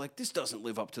 some people are like, this doesn't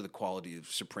live up to the quality of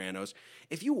Sopranos.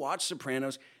 If you watch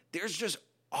Sopranos, there's just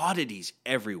oddities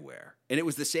everywhere. And it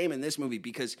was the same in this movie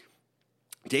because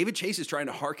David Chase is trying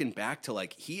to harken back to,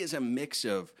 like, he is a mix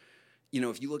of,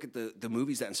 if you look at the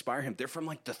movies that inspire him, they're from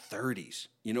like the 30s.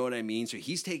 You know what I mean? So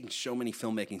he's taking so many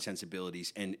filmmaking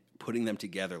sensibilities and putting them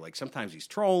together. Like sometimes he's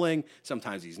trolling,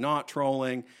 sometimes he's not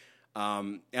trolling.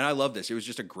 And I love this. It was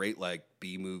just a great like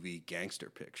B-movie gangster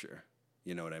picture.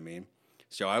 You know what I mean?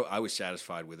 So I was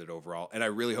satisfied with it overall, and I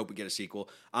really hope we get a sequel.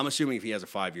 I'm assuming if he has a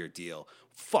 5-year deal,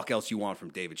 fuck else you want from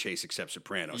David Chase except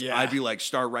Sopranos. Yeah. I'd be like,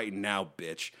 start writing now,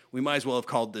 bitch. We might as well have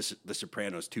called this the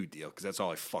Sopranos 2 deal, because that's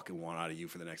all I fucking want out of you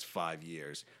for the next 5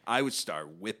 years. I would start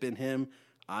whipping him.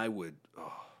 I would...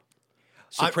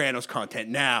 Sopranos content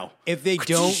now. If they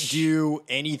don't do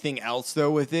anything else,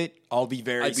 though, with it, I'll be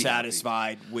very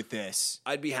satisfied with this.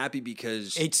 I'd be happy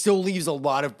because... It still leaves a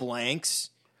lot of blanks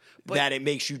that it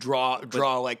makes you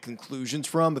draw like conclusions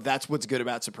from, but that's what's good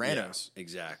about Sopranos. Yeah,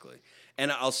 exactly.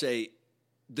 And I'll say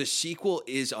the sequel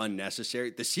is unnecessary.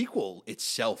 The sequel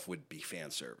itself would be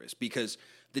fan service because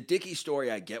the Dickie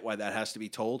story, I get why that has to be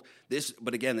told.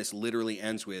 But again, this literally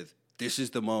ends with, this is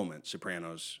the moment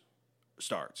Sopranos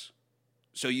starts.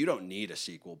 So you don't need a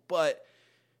sequel, but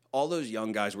all those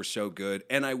young guys were so good,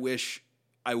 and I wish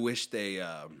they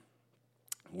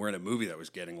were in a movie that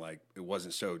was getting like, it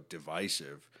wasn't so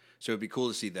divisive. So it'd be cool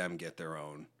to see them get their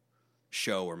own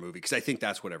show or movie because I think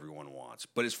that's what everyone wants.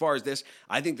 But as far as this,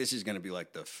 I think this is going to be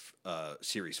like the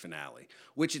series finale,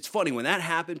 which it's funny. When that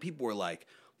happened, people were like,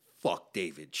 fuck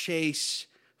David Chase,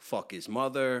 fuck his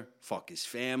mother, fuck his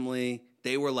family.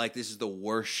 They were like, this is the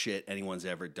worst shit anyone's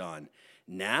ever done.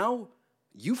 Now,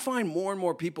 you find more and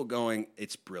more people going,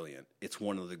 it's brilliant. It's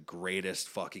one of the greatest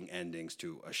fucking endings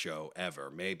to a show ever.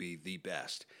 Maybe the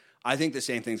best. I think the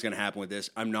same thing's going to happen with this.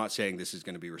 I'm not saying this is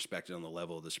going to be respected on the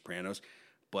level of The Sopranos,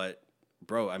 but,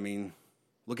 bro, I mean,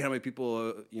 look at how many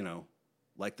people,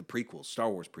 like the prequels, Star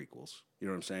Wars prequels. You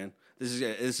know what I'm saying?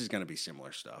 This is going to be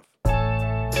similar stuff.